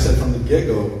 And like I said from the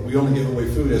get-go, we only give away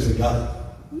food as we got it.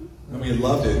 And we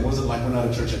loved it. It wasn't like we're not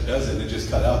a church that does it and it just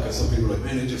cut out, because some people are like,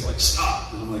 man, it just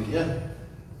stop. And I'm like, yeah,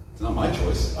 it's not my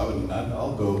choice.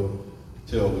 I'll go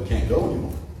till we can't go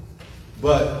anymore.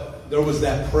 But there was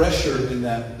that pressure in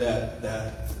that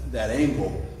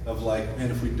angle of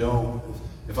man,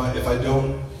 if I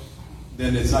don't,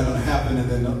 then it's not going to happen, and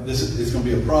then it's going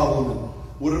to be a problem.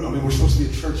 And we're supposed to be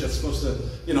a church that's supposed to,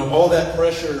 all that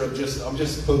pressure of I'm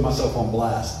just putting myself on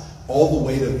blast. All the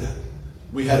weight of that.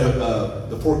 We had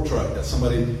the fork truck that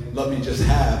somebody let me just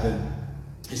have, and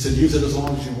he said, use it as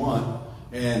long as you want.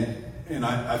 And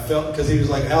I felt, because he was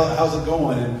like, how's it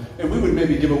going? And we would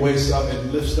maybe give away stuff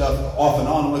and lift stuff off and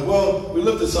on. I'm like, well, we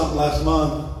lifted something last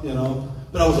month,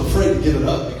 but I was afraid to give it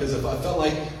up because if I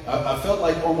felt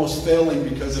like almost failing,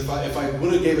 because if I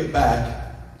would have gave it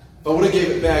back,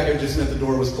 it just meant the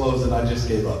door was closed and I just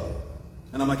gave up.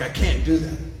 And I'm like, I can't do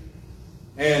that.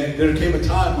 And there came a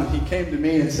time when he came to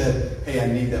me and said, hey, I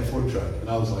need that fork truck. And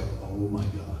I was like, oh my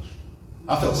gosh.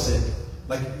 I felt sick.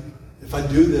 Like, if I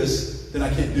do this, then I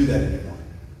can't do that anymore.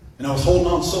 And I was holding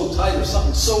on so tight to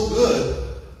something so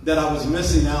good that I was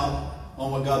missing out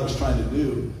on what God was trying to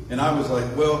do. And I was like,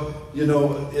 well,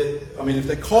 if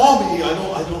they call me,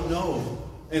 I don't know.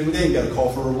 And they ain't got a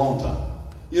call for a long time.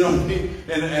 You know what I mean?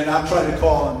 And I've tried to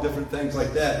call on different things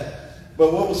like that.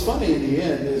 But what was funny in the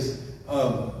end is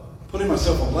putting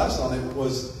myself on blast on it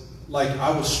was like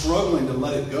I was struggling to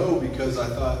let it go because I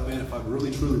thought, man, if I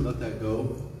really truly let that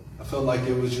go, I felt like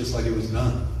it was just like it was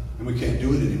done. And we can't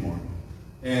do it anymore.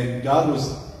 And God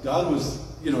was,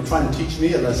 trying to teach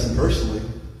me a lesson personally,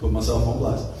 put myself on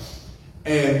blast.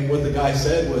 And what the guy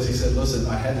said was, he said, listen,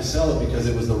 I had to sell it because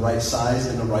it was the right size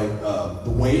and the right,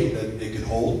 the weight that it could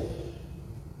hold.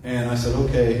 And I said,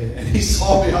 okay. And he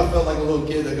saw me, I felt like a little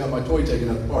kid that got my toy taken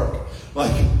at the park.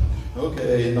 Like,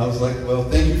 okay. And I was like, well,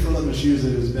 thank you for letting us use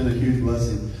it. It's been a huge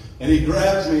blessing. And he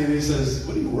grabs me and he says,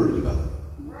 what are you worried about?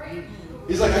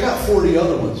 He's like, I got 40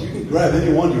 other ones. You can grab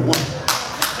any one you want.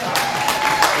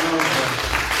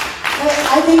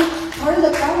 I think part of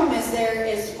the problem is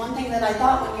one thing that I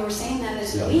thought when you were saying that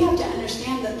is we have to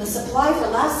understand that the supply for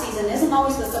last season isn't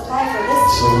always the supply for this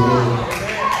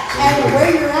season. And where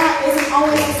you're at isn't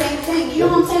always the same thing. You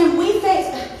know what I'm saying?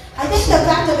 I think the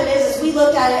fact of it is we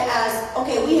look at it as,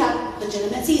 okay, we have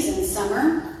legitimate seasons.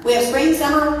 Summer, we have spring,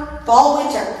 summer, fall,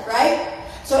 winter, right?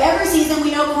 So every season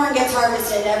we know corn gets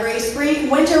harvested. Every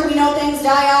winter we know things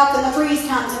die off and the freeze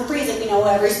comes and freezes. We know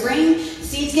every spring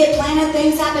seeds get planted,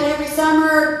 things happen every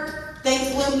summer,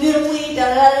 things bloom beautifully,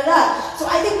 da-da-da-da-da. So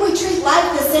I think we treat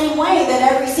life the same way,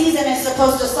 that every season is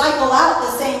supposed to cycle out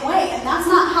the same way. And that's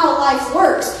not how life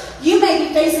works. You may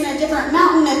be facing a different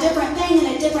mountain, a different thing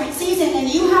in a different season, and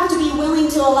you have to be willing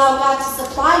to allow God to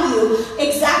supply you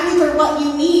exactly for what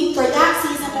you need for that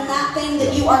season and that thing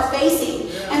that you are facing.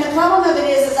 And the problem of it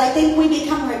is I think we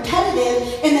become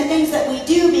repetitive in the things that we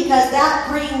do because that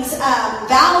brings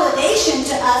validation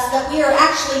to us that we are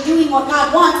actually doing what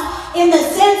God wants, in the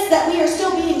sense that we are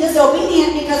still being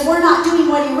disobedient because we're not doing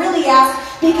what He really asked,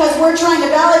 because we're trying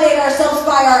to validate ourselves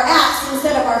by our acts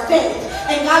instead of our faith.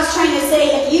 And God's trying to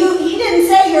say, He didn't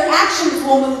say your actions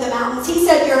will move the mountains. He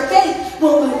said your faith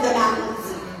will move the mountains.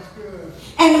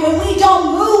 And when we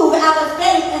don't move out of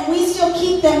faith and we still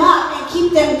keep them up and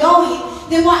keep them going,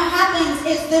 then what happens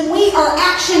is then we are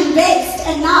action-based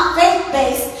and not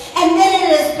faith-based, and then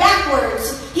it is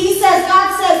backwards.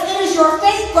 God says it is your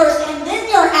faith first and then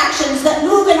your actions that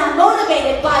move and are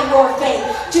motivated by your faith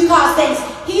to cause things.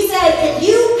 He said, if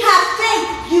you have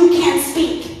faith, you can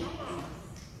speak.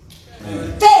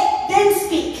 Faith, then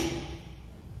speak.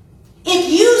 If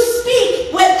you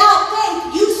speak without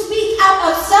faith, you speak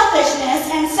out of selfishness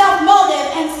and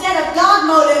self-motive instead of God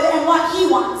motive and what He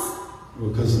wants. Well,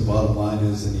 because the bottom line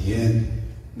is, in the end,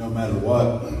 no matter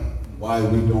what, why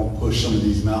we don't push some of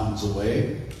these mountains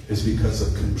away is because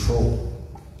of control.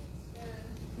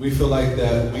 We feel like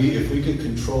that if we could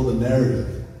control the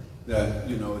narrative, that,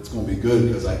 it's going to be good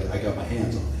because I got my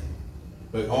hands on it.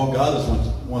 But all God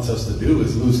wants us to do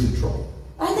is lose control.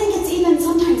 I think it's even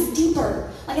sometimes deeper.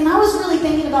 And I was really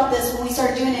thinking about this when we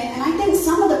started doing it, and I think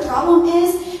some of the problem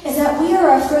is that we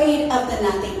are afraid of the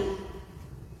nothing.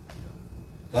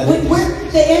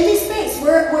 We're the empty space.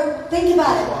 Think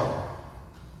about it.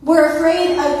 We're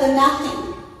afraid of the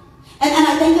nothing. And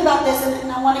I think about this,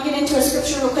 and I want to get into a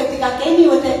scripture real quick that God gave me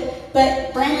with it.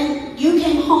 But Brandon, you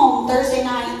came home Thursday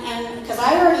night, and because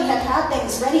I already had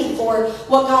things ready for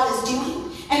what God is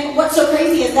doing. And what's so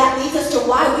crazy is that leads us to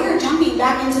why we are jumping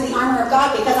back into the armor of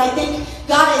God, because I think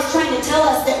God is trying to tell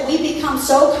us that we become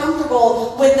so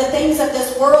comfortable with the things of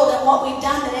this world and what we've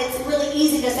done that it's really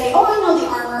easy to say, oh, I know the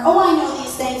armor, oh, I know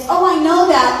these things, oh, I know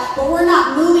that, but we're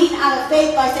not moving out of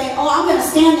faith by saying, oh, I'm going to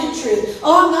stand in truth,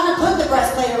 oh, I'm going to put the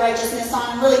breastplate of righteousness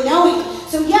on, and really knowing.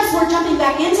 So yes, we're jumping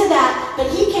back into that,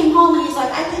 but he came home and he's like,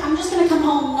 I'm just going to come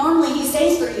home. Normally he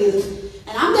stays for you.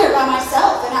 And I'm there by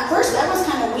myself, and at first that was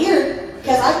kind of weird,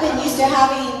 because I've been used to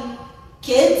having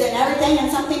kids and everything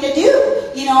and something to do,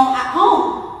 at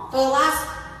home for the last,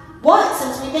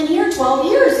 since we've been here 12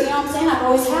 years, you know what I'm saying? I've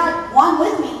always had one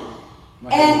with me.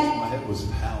 My head was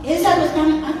pounding. His head was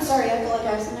pounding. I'm sorry, I feel like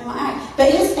I have something in my eye.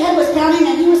 But his head was pounding,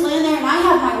 and he was laying there, and I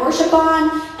had my worship on,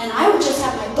 and I would just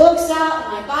have my books out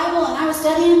and my Bible, and I was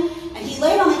studying, and And he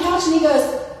laid on the couch and he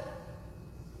goes,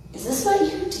 is this what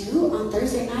you do on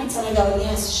Thursday nights? And I go,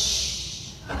 yes,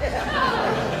 shh.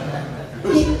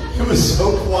 It was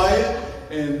so quiet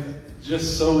and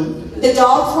just so intimate. The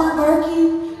dogs weren't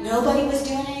barking. Nobody was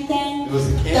doing anything. It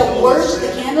was the candles.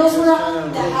 The candles were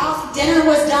up. The house, dinner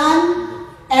was done.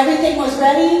 Everything was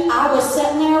ready. I was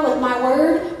sitting there with my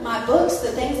word, my books,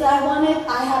 the things that I wanted.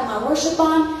 I had my worship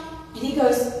on. And he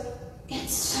goes,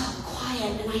 it's so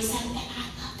quiet. And I said, and I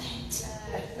love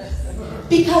it.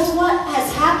 Because what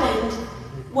has happened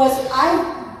was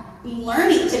I'm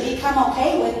learning to become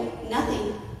okay with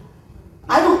nothing.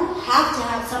 I don't have to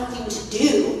have something to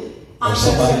do on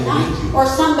Thursday night or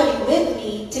somebody with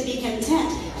me to be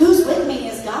content. Who's with me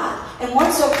is God. And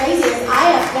what's so crazy is I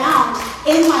have found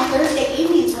in my Thursday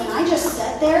evenings when I just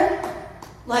sit there,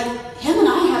 like him and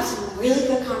I have some really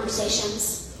good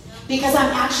conversations because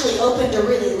I'm actually open to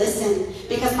really listen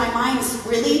because my mind's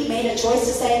really made a choice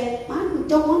to say, I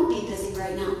don't want to be busy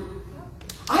right now.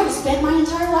 I've spent my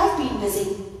entire life being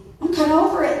busy. I'm kind of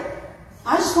over it.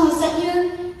 I just want to sit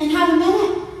here and have a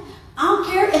minute. I don't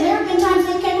care. And there have been times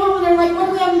they came home and they're like, what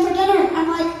are we having for dinner? I'm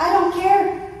like, I don't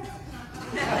care.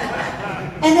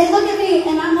 And they look at me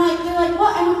and I'm like, they're like,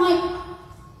 what? And I'm like,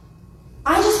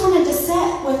 I just wanted to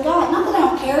sit with God. Not that I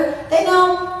don't care. They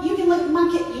know, you can look at my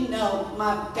kid. You know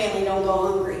my family don't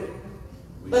go hungry.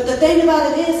 But the thing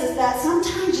about it is that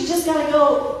sometimes you just got to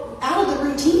go out of the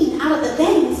routine, out of the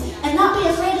things, and not be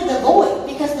afraid of the void.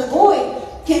 Because the void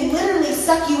can literally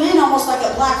suck you in almost like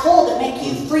a black hole to make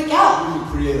you freak out. You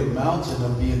can create a mountain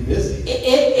of being busy.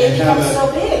 It becomes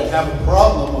so big. And have a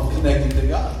problem of connecting to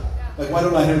God. Like, why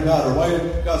don't I hear God? Or why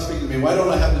did God speak to me? Why don't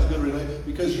I have this good relationship?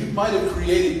 Because you might have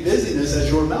created busyness as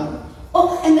your mountain.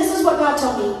 Oh, and this is what God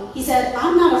told me. He said,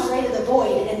 I'm not afraid of the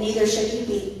void, and neither should you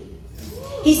be.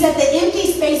 He said, the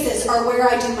empty spaces are where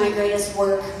I do my greatest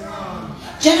work.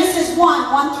 Genesis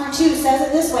 1:1-2 says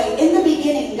it this way. In the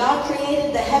beginning, God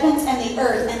created the heavens and the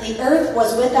earth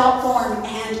was without form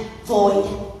and void.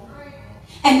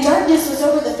 And darkness was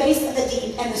over the face of the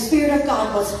deep, and the Spirit of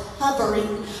God was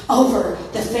hovering over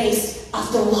the face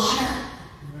of the water.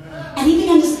 And he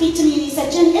began to speak to me, and he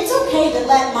said, Jen, it's okay to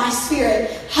let my Spirit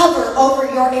hover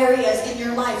over your areas in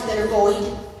your life that are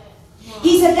void.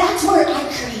 He said, that's where I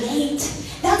create.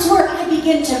 That's where I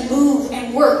begin to move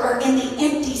and work, are in the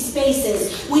empty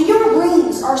spaces. When your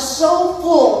rooms are so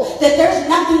full that there's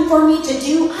nothing for me to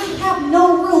do, I have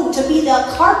no room to be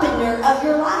the carpenter of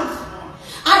your life.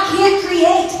 I can't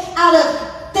create out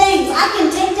of things. I can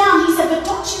take down. He said, but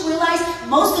don't you realize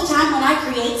most of the time when I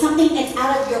create something, it's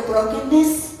out of your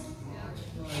brokenness?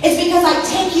 It's because I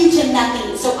take you to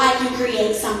nothing so I can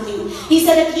create something. He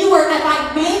said, if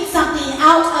I made something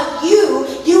out of you,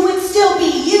 you would still be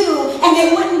you, and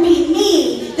it wouldn't be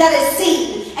me that is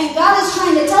seen. And God is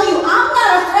trying to tell you, I'm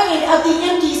not afraid of the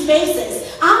empty spaces.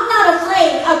 I'm not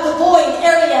afraid of the void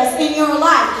areas in your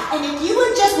life. And if you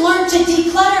would just learn to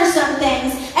declutter some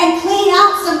things and clean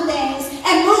out some things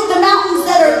and move the mountains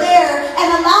that are there and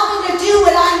allow me to do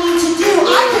what I need to do,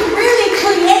 I can really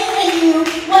create in you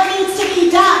what needs to be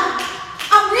done.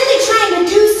 I'm really trying to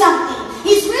do something.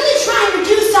 He's really trying to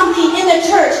do something in the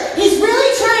church. He's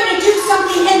really trying to do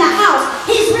something in the house.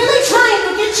 He's really trying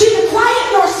to get you to quiet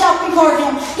yourself before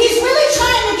him. He's really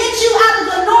trying to get you out of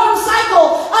the norm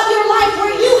cycle of your life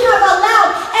where you have allowed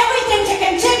everything to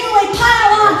continually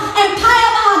pile on and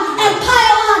pile on and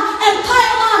pile on and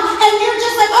pile on. And you're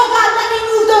just like, oh God, let me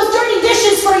move those dirty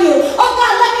dishes for you. Oh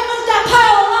God, let me move that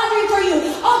pile of laundry for you.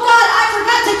 Oh God, I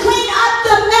forgot to clean up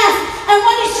the mess. And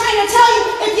what he's trying to tell you,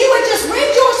 if you would just rid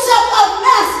yourself of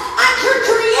mess, I could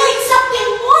create something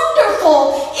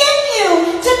wonderful in you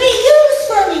to be used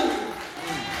for me.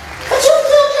 But you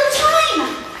filled your time.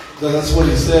 That's what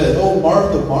he said. Oh,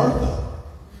 Martha, Martha.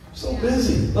 So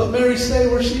busy. Let Mary stay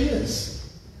where she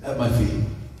is. At my feet.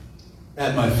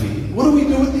 At my feet. What do we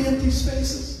do with the empty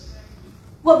spaces?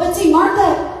 Well, but see,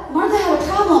 Martha had a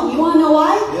problem. You want to know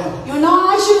why? Yeah. You know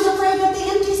why she was afraid of the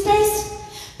empty space?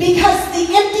 Because the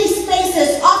empty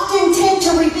spaces often tend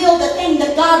to reveal the thing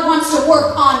that God wants to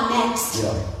work on next.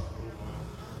 Yeah.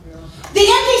 The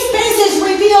empty spaces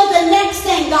reveal the next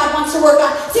thing God wants to work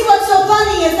on. See, what's so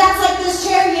funny is that's like this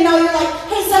chair, you know, you're like,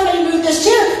 hey, somebody move this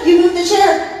chair. You move the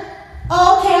chair.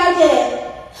 Oh, okay, I did it.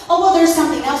 Oh, well, there's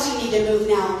something else you need to move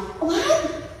now. What?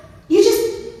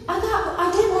 I thought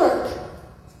I did work.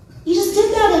 You just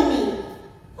did that in me.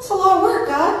 That's a lot of work,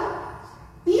 God.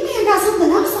 Well, you may have got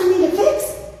something else I need to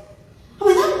fix. I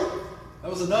mean,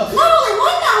 that was enough. Not only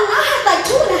one down, I had like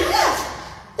 2.5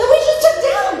 that we just took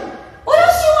down. What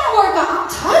else do you want to work on? I'm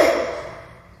tired.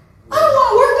 I don't want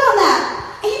to work on that.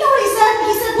 And you know what he said?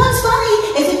 He said, what's funny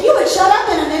is if you would shut up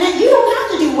in a minute, you don't have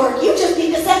to do work. You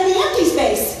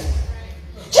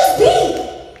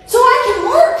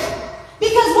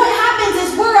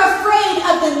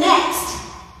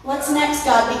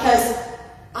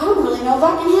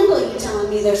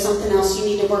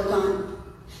on.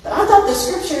 But I thought the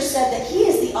scripture said that he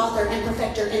is the author and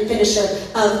perfecter and finisher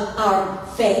of our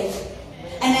faith.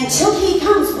 And until he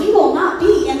comes, we will not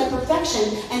be in the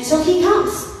perfection until he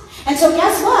comes. And so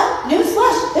guess what?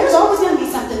 Newsflash, there's always going to be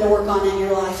something to work on in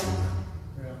your life.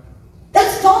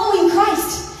 That's following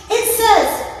Christ. It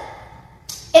says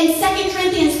in 2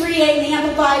 Corinthians 3:8 in the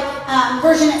Amplified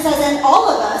version, it says, and all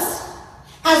of us,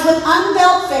 as with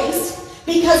unveiled face,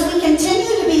 because we continue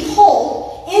to behold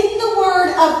in the Word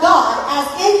of God, as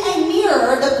in a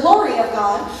mirror, the glory of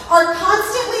God, are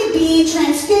constantly being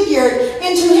transfigured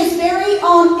into his very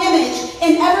own image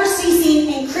in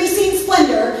ever-ceasing, increasing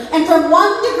splendor, and from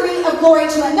one degree of glory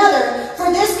to another,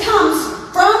 for this comes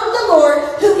from the Lord,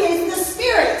 who is the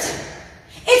Spirit.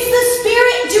 It's the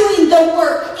Spirit doing the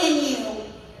work in you.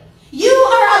 You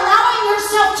are allowing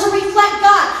yourself to reflect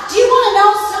God. Do you want to know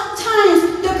sometimes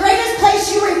the greatest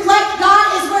place you reflect God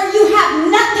is where you have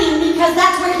nothing, because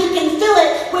that's where he can fill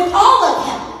it with all of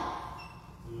him.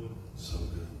 So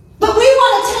good. But we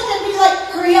want to tend to be like,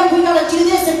 hurry up, we got to do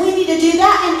this and we need to do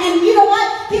that. And you know what?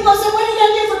 People say, what are you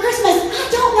going to do for Christmas? I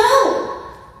don't know.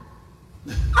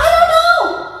 I don't know.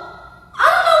 I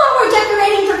don't know what we're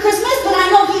decorating for Christmas, but I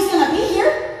know he's going to be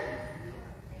here.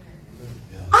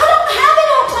 I don't have it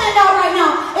all planned out right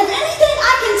now. If anything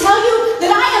I can tell you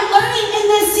that I am learning in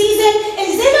this season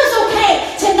is it is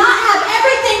okay to not have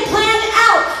everything planned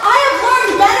out. I have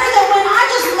learned better that when I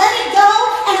just let it go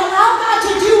and allow God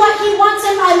to do what he wants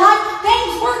in my life,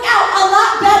 things work out a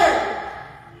lot better.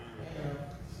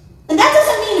 And that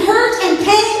doesn't mean hurt and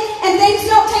pain and things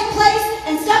don't take place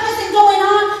and stuff isn't going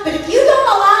on. But if you don't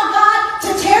allow God to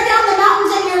tear down the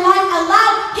mountains in your life,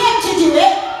 allow him to do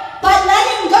it by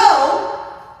letting go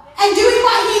and doing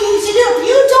what he needs to do. If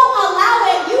you don't allow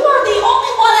it, you are the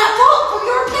only one at fault for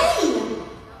your pain.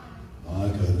 My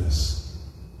goodness.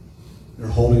 You're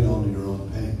holding on to your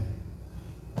own pain.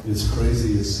 It's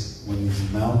crazy is when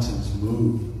these mountains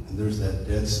move and there's that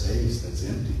dead space that's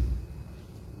empty.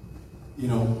 You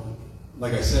know,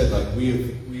 like I said, like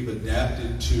we've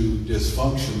adapted to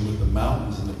dysfunction with the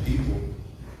mountains and the people.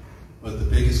 But the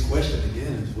biggest question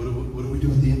again is what do we do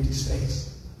with the empty space?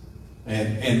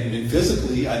 And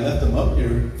physically, I left them up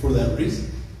here for that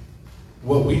reason.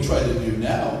 What we try to do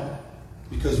now,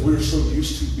 because we're so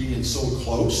used to being so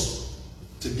close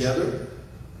together,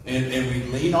 and we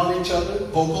lean on each other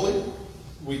vocally,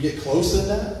 we get close in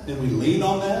that, and we lean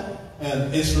on that,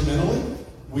 and instrumentally,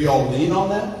 we all lean on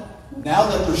that. Now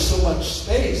that there's so much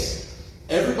space,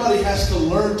 everybody has to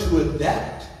learn to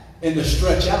adapt and to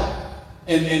stretch out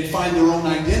and find their own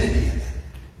identity in it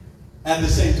at the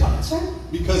same time. Sure.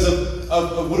 Because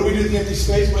of what do we do with the empty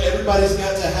space? Well, everybody's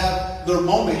got to have their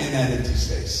moment in that empty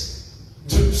space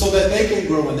so that they can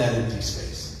grow in that empty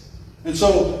space. And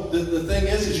so the thing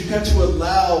is you got to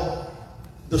allow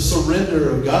the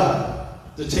surrender of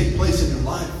God to take place in your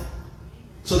life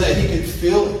so that he can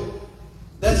fill it.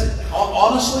 That's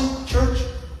honestly, church,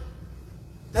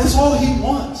 that's all he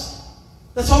wants.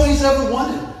 That's all he's ever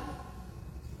wanted.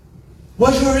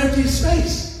 Was your empty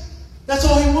space. That's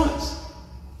all he wants.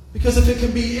 Because if it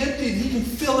can be emptied, he can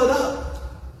fill it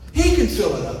up. He can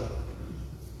fill it up.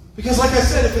 Because like I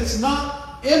said, if it's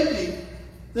not empty,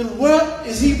 then what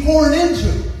is he pouring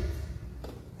into?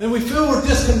 And we feel we're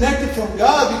disconnected from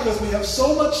God because we have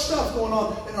so much stuff going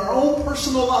on in our own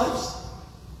personal lives.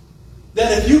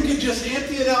 That if you can just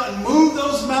empty it out and move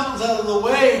those mountains out of the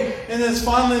way, and then it's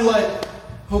finally like,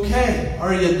 okay,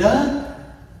 are you done?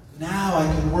 Now I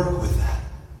can work with that.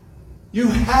 You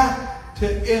have to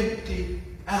empty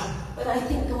out. But I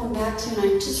think going back to, and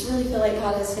I just really feel like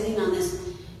God is hitting on this,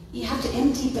 you have to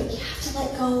empty, but you have to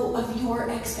let go of your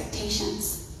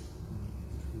expectations.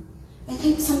 I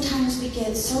think sometimes we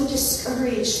get so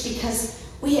discouraged because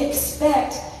we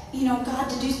expect, God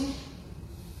to do.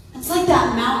 It's like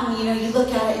that mountain, you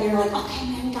look at it and you're like, okay,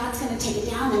 man, God's going to take it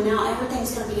down and now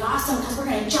everything's going to be awesome because we're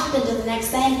going to jump into the next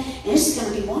thing and it's just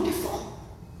going to be wonderful.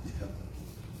 Yeah.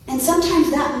 And sometimes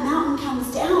that mountain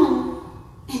comes down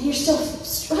and you're still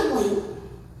struggling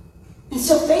and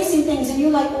still facing things and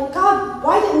you're like, well, God,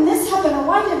 why didn't this happen or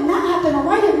why didn't that happen or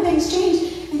why didn't things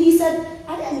change? And he said,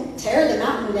 I didn't tear the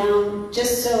mountain down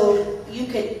just so you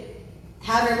could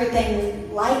have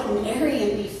everything light and airy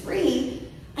and be free.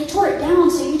 I tore it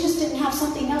down so you just didn't have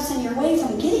something else in your way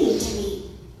from getting to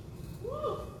me.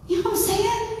 You know what I'm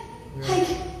saying?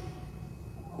 Like,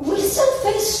 we still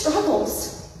face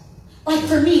struggles. Like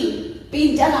for me,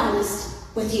 being dead honest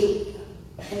with you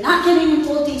and not getting in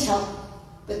full detail.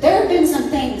 But there have been some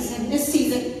things in this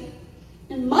season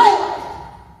in my life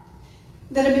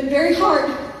that have been very hard.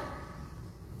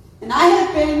 And I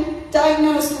have been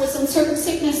diagnosed with some certain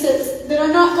sicknesses that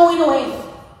are not going away.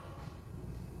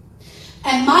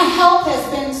 And my health has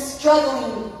been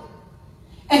struggling.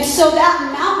 And so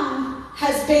that mountain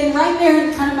has been right there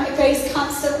in front of my face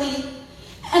constantly.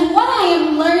 And what I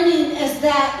am learning is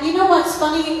that, you know what's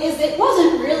funny, is it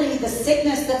wasn't really the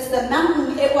sickness that's the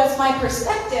mountain, it was my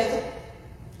perspective.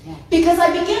 Because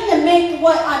I begin to make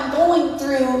what I'm going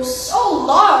through so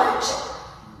large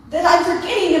that I'm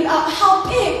forgetting about how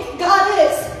big God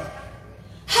is,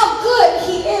 how good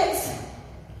He is.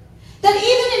 That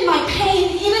even in my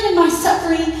pain, even in my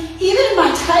suffering, even in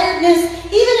my tiredness,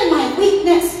 even in my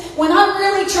weakness, when I'm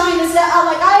really trying to say,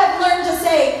 I have learned to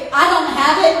say, I don't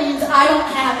have it means I don't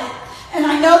have it. And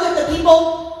I know that the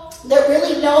people that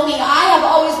really know me, I have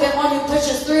always been one who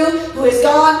pushes through, who is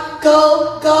gone,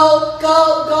 go, go,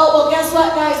 go, go. Well, guess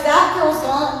what, guys? That girl's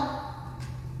gone.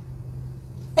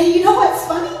 And you know what's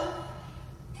funny?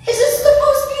 Is this the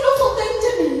most beautiful thing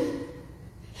to me?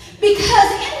 Because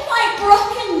in my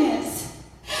brokenness,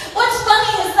 what's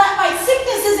funny is that my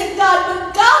sickness isn't God,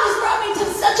 but God has brought me to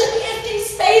such an empty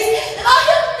space that I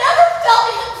have never felt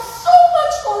Him so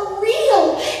much more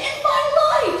real in my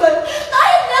life. I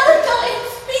have never felt Him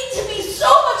speak to me so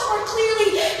much more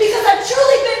clearly because I've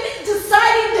truly been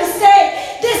deciding to say,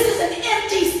 this is an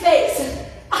empty space.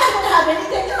 I don't have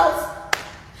anything else.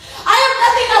 I have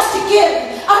nothing else to give.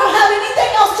 I don't have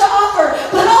anything else to offer,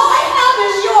 but all I have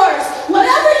is yours.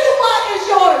 Whatever you want is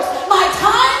yours. My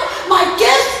time, my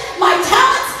gifts, my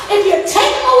talents, if you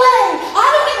take them away, I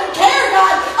don't even care,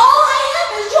 God. All I have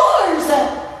is yours.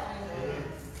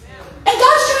 And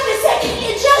God's trying to say, can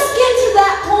you just get to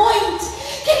that point?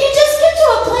 Can you just get to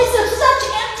a place of such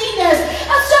emptiness,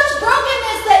 of such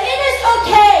brokenness that it is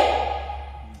okay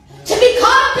to be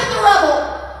caught up in the rubble?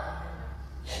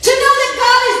 To know that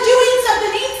God is doing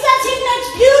something. He says He makes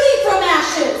beauty from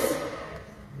ashes.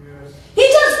 He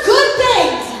does good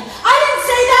things. I didn't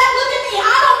say that. Look at me.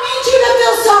 I don't need you to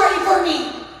feel sorry for me.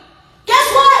 Guess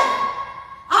what?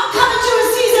 I'm coming to a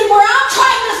season where I'm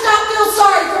trying to stop feeling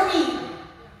sorry for me.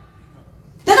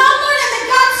 That I'm learning that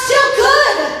God's still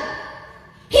good.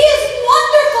 He is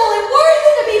wonderful and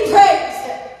worthy to be praised.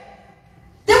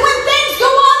 That when things go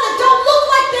on that don't look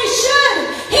like they should,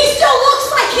 He still looks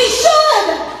like He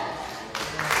should.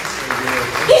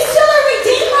 He's still a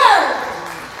redeemer.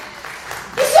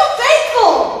 He's so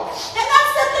faithful. And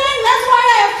that's the thing. That's why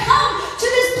I have come to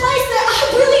this place that I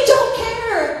really don't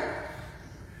care.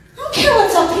 I don't care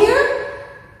what's up here.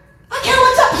 I care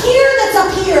what's up here that's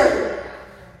up here.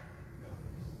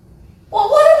 Well,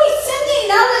 what are we sending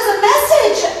out as a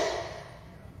message?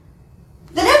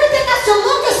 That everything has to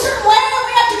look a certain way and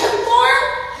we have to conform?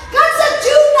 God said,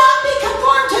 do not be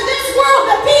conformed to this world,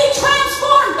 but be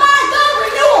transformed by the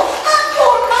renewal of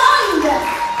your mind.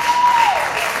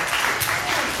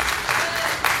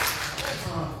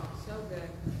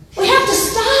 We have to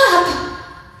stop.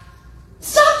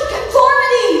 Stop the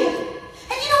conformity.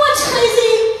 And you know what's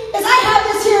crazy? Is I have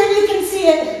this here and you can see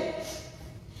it.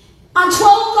 On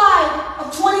 12/5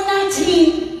 of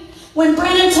 2019, when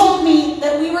Brandon told me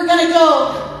that we were going to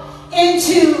go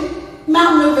into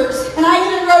Mountain Movers, and I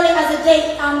even wrote it as a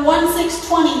date on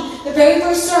 1/6/20, the very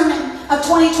first sermon of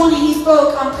 2020 he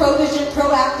spoke on provision,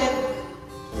 proactive,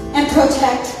 and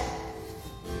protect.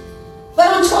 But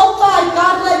on 12/5,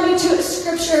 God led me to a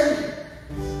scripture.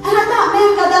 And I thought,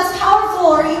 man, God, that's powerful.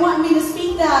 Are you wanting me to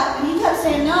speak that? And He kept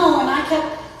saying no. And I kept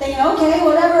thinking, okay,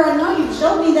 whatever. I know you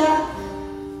showed me that.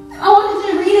 I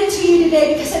wanted to read it to you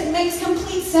today because it makes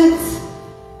complete sense.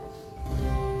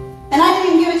 And I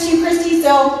didn't give it to you, Christy,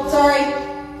 so sorry.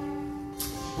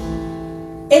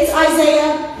 It's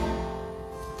Isaiah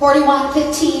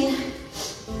 41:15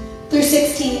 through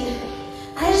 16.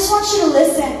 I just want you to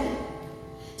listen.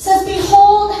 It says,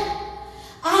 behold,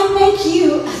 I make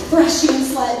you a threshing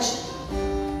sledge,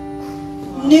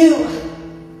 new,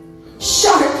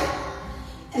 sharp,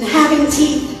 and having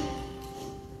teeth.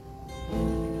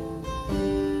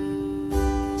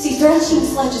 See, threshing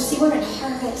sledges, see, we're in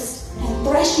harvest, and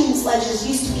threshing sledges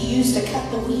used to be used to cut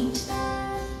the wheat.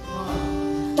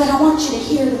 But I want you to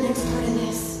hear the next part of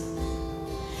this.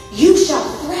 You shall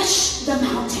thresh the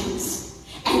mountains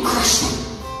and crush them.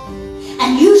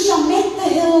 And you shall make the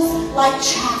hills like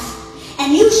chaff.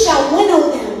 And you shall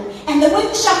winnow them. And the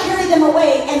wind shall carry them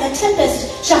away. And the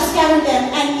tempest shall scatter them.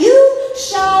 And you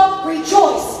shall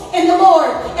rejoice in the Lord.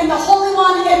 And the Holy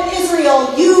One of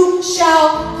Israel you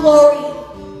shall glory.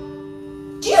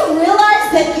 Do you realize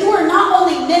that you are not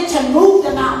only meant to move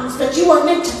the mountains, but you are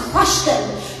meant to crush them?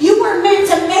 You were meant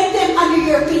to make them under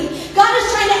your feet. God is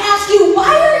trying to ask you, why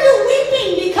are you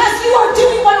weeping because you are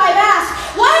doing what I've asked?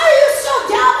 Why are you so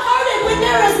downhearted when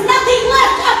there is nothing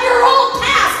left of your old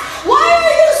past? Why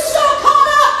are you so caught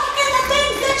up in the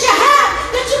things that you have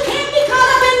that you can't be caught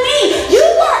up in me? You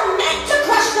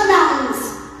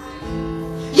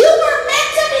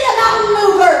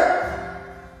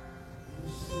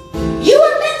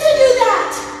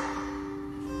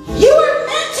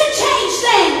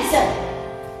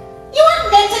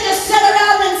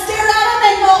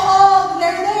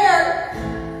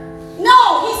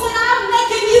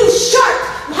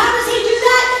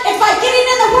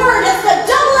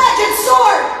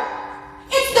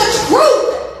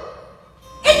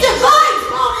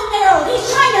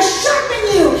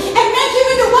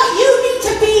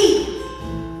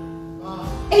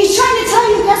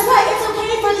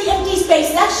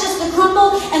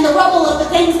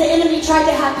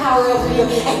tried to have power over you.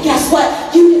 And guess what?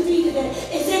 You defeated it.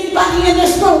 Is anybody in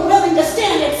this room willing to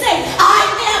stand and say, I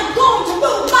am going to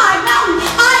move my mountain.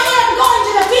 I am going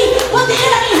to defeat what the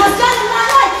enemy has done in my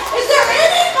life? Is there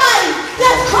anybody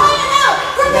that's crying out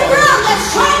from the ground that's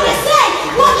trying to say,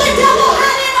 what the devil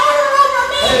had in order over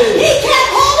me, he can't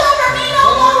hold over me no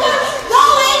longer.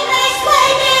 Though he may slay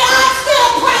me, I still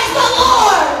praise the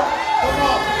Lord.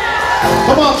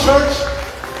 Come on, church.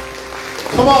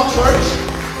 Come on, church.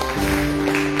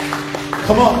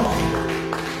 Come on.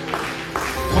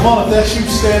 Come on, if that's you,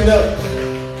 stand up.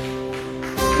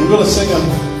 We're going to sing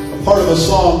a part of a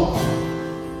song.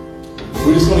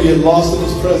 We're just going to get lost in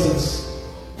His presence.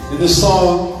 And this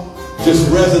song just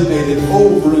resonated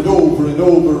over and over and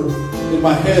over in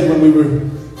my head when we were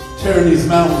tearing these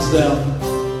mountains down.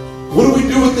 What do we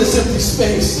do with this empty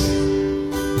space?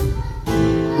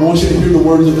 I want you to hear the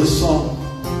words of this song.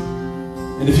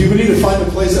 And if you need to find a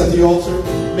place at the altar,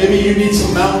 maybe you need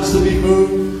some mountains to be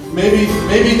moved. Maybe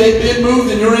they've been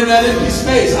moved and you're in that empty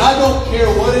space. I don't care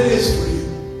what it is for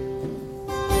you.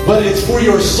 But it's for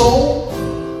your soul.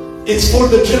 It's for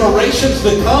the generations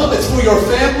to come. It's for your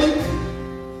family.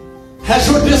 Has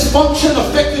your dysfunction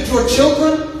affected your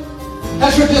children?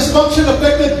 Has your dysfunction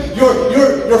affected your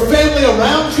family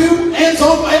around you? And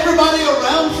everybody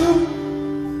around you?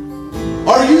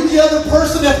 Are you the other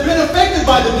person that's been affected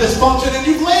by the dysfunction and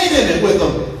you've laid in it with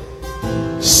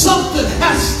them? Something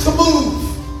has to move.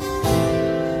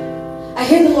 I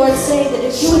hear the Lord say that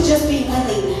if you would just be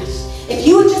willing, if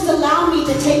you would just allow me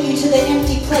to take you to the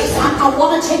empty place, I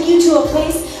want to take you to a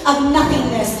place of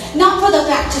nothingness. Not for the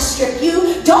fact to strip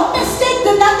you. Don't mistake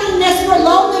the nothingness for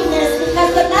loneliness,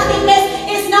 because the nothingness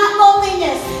is not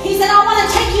loneliness. He said, I want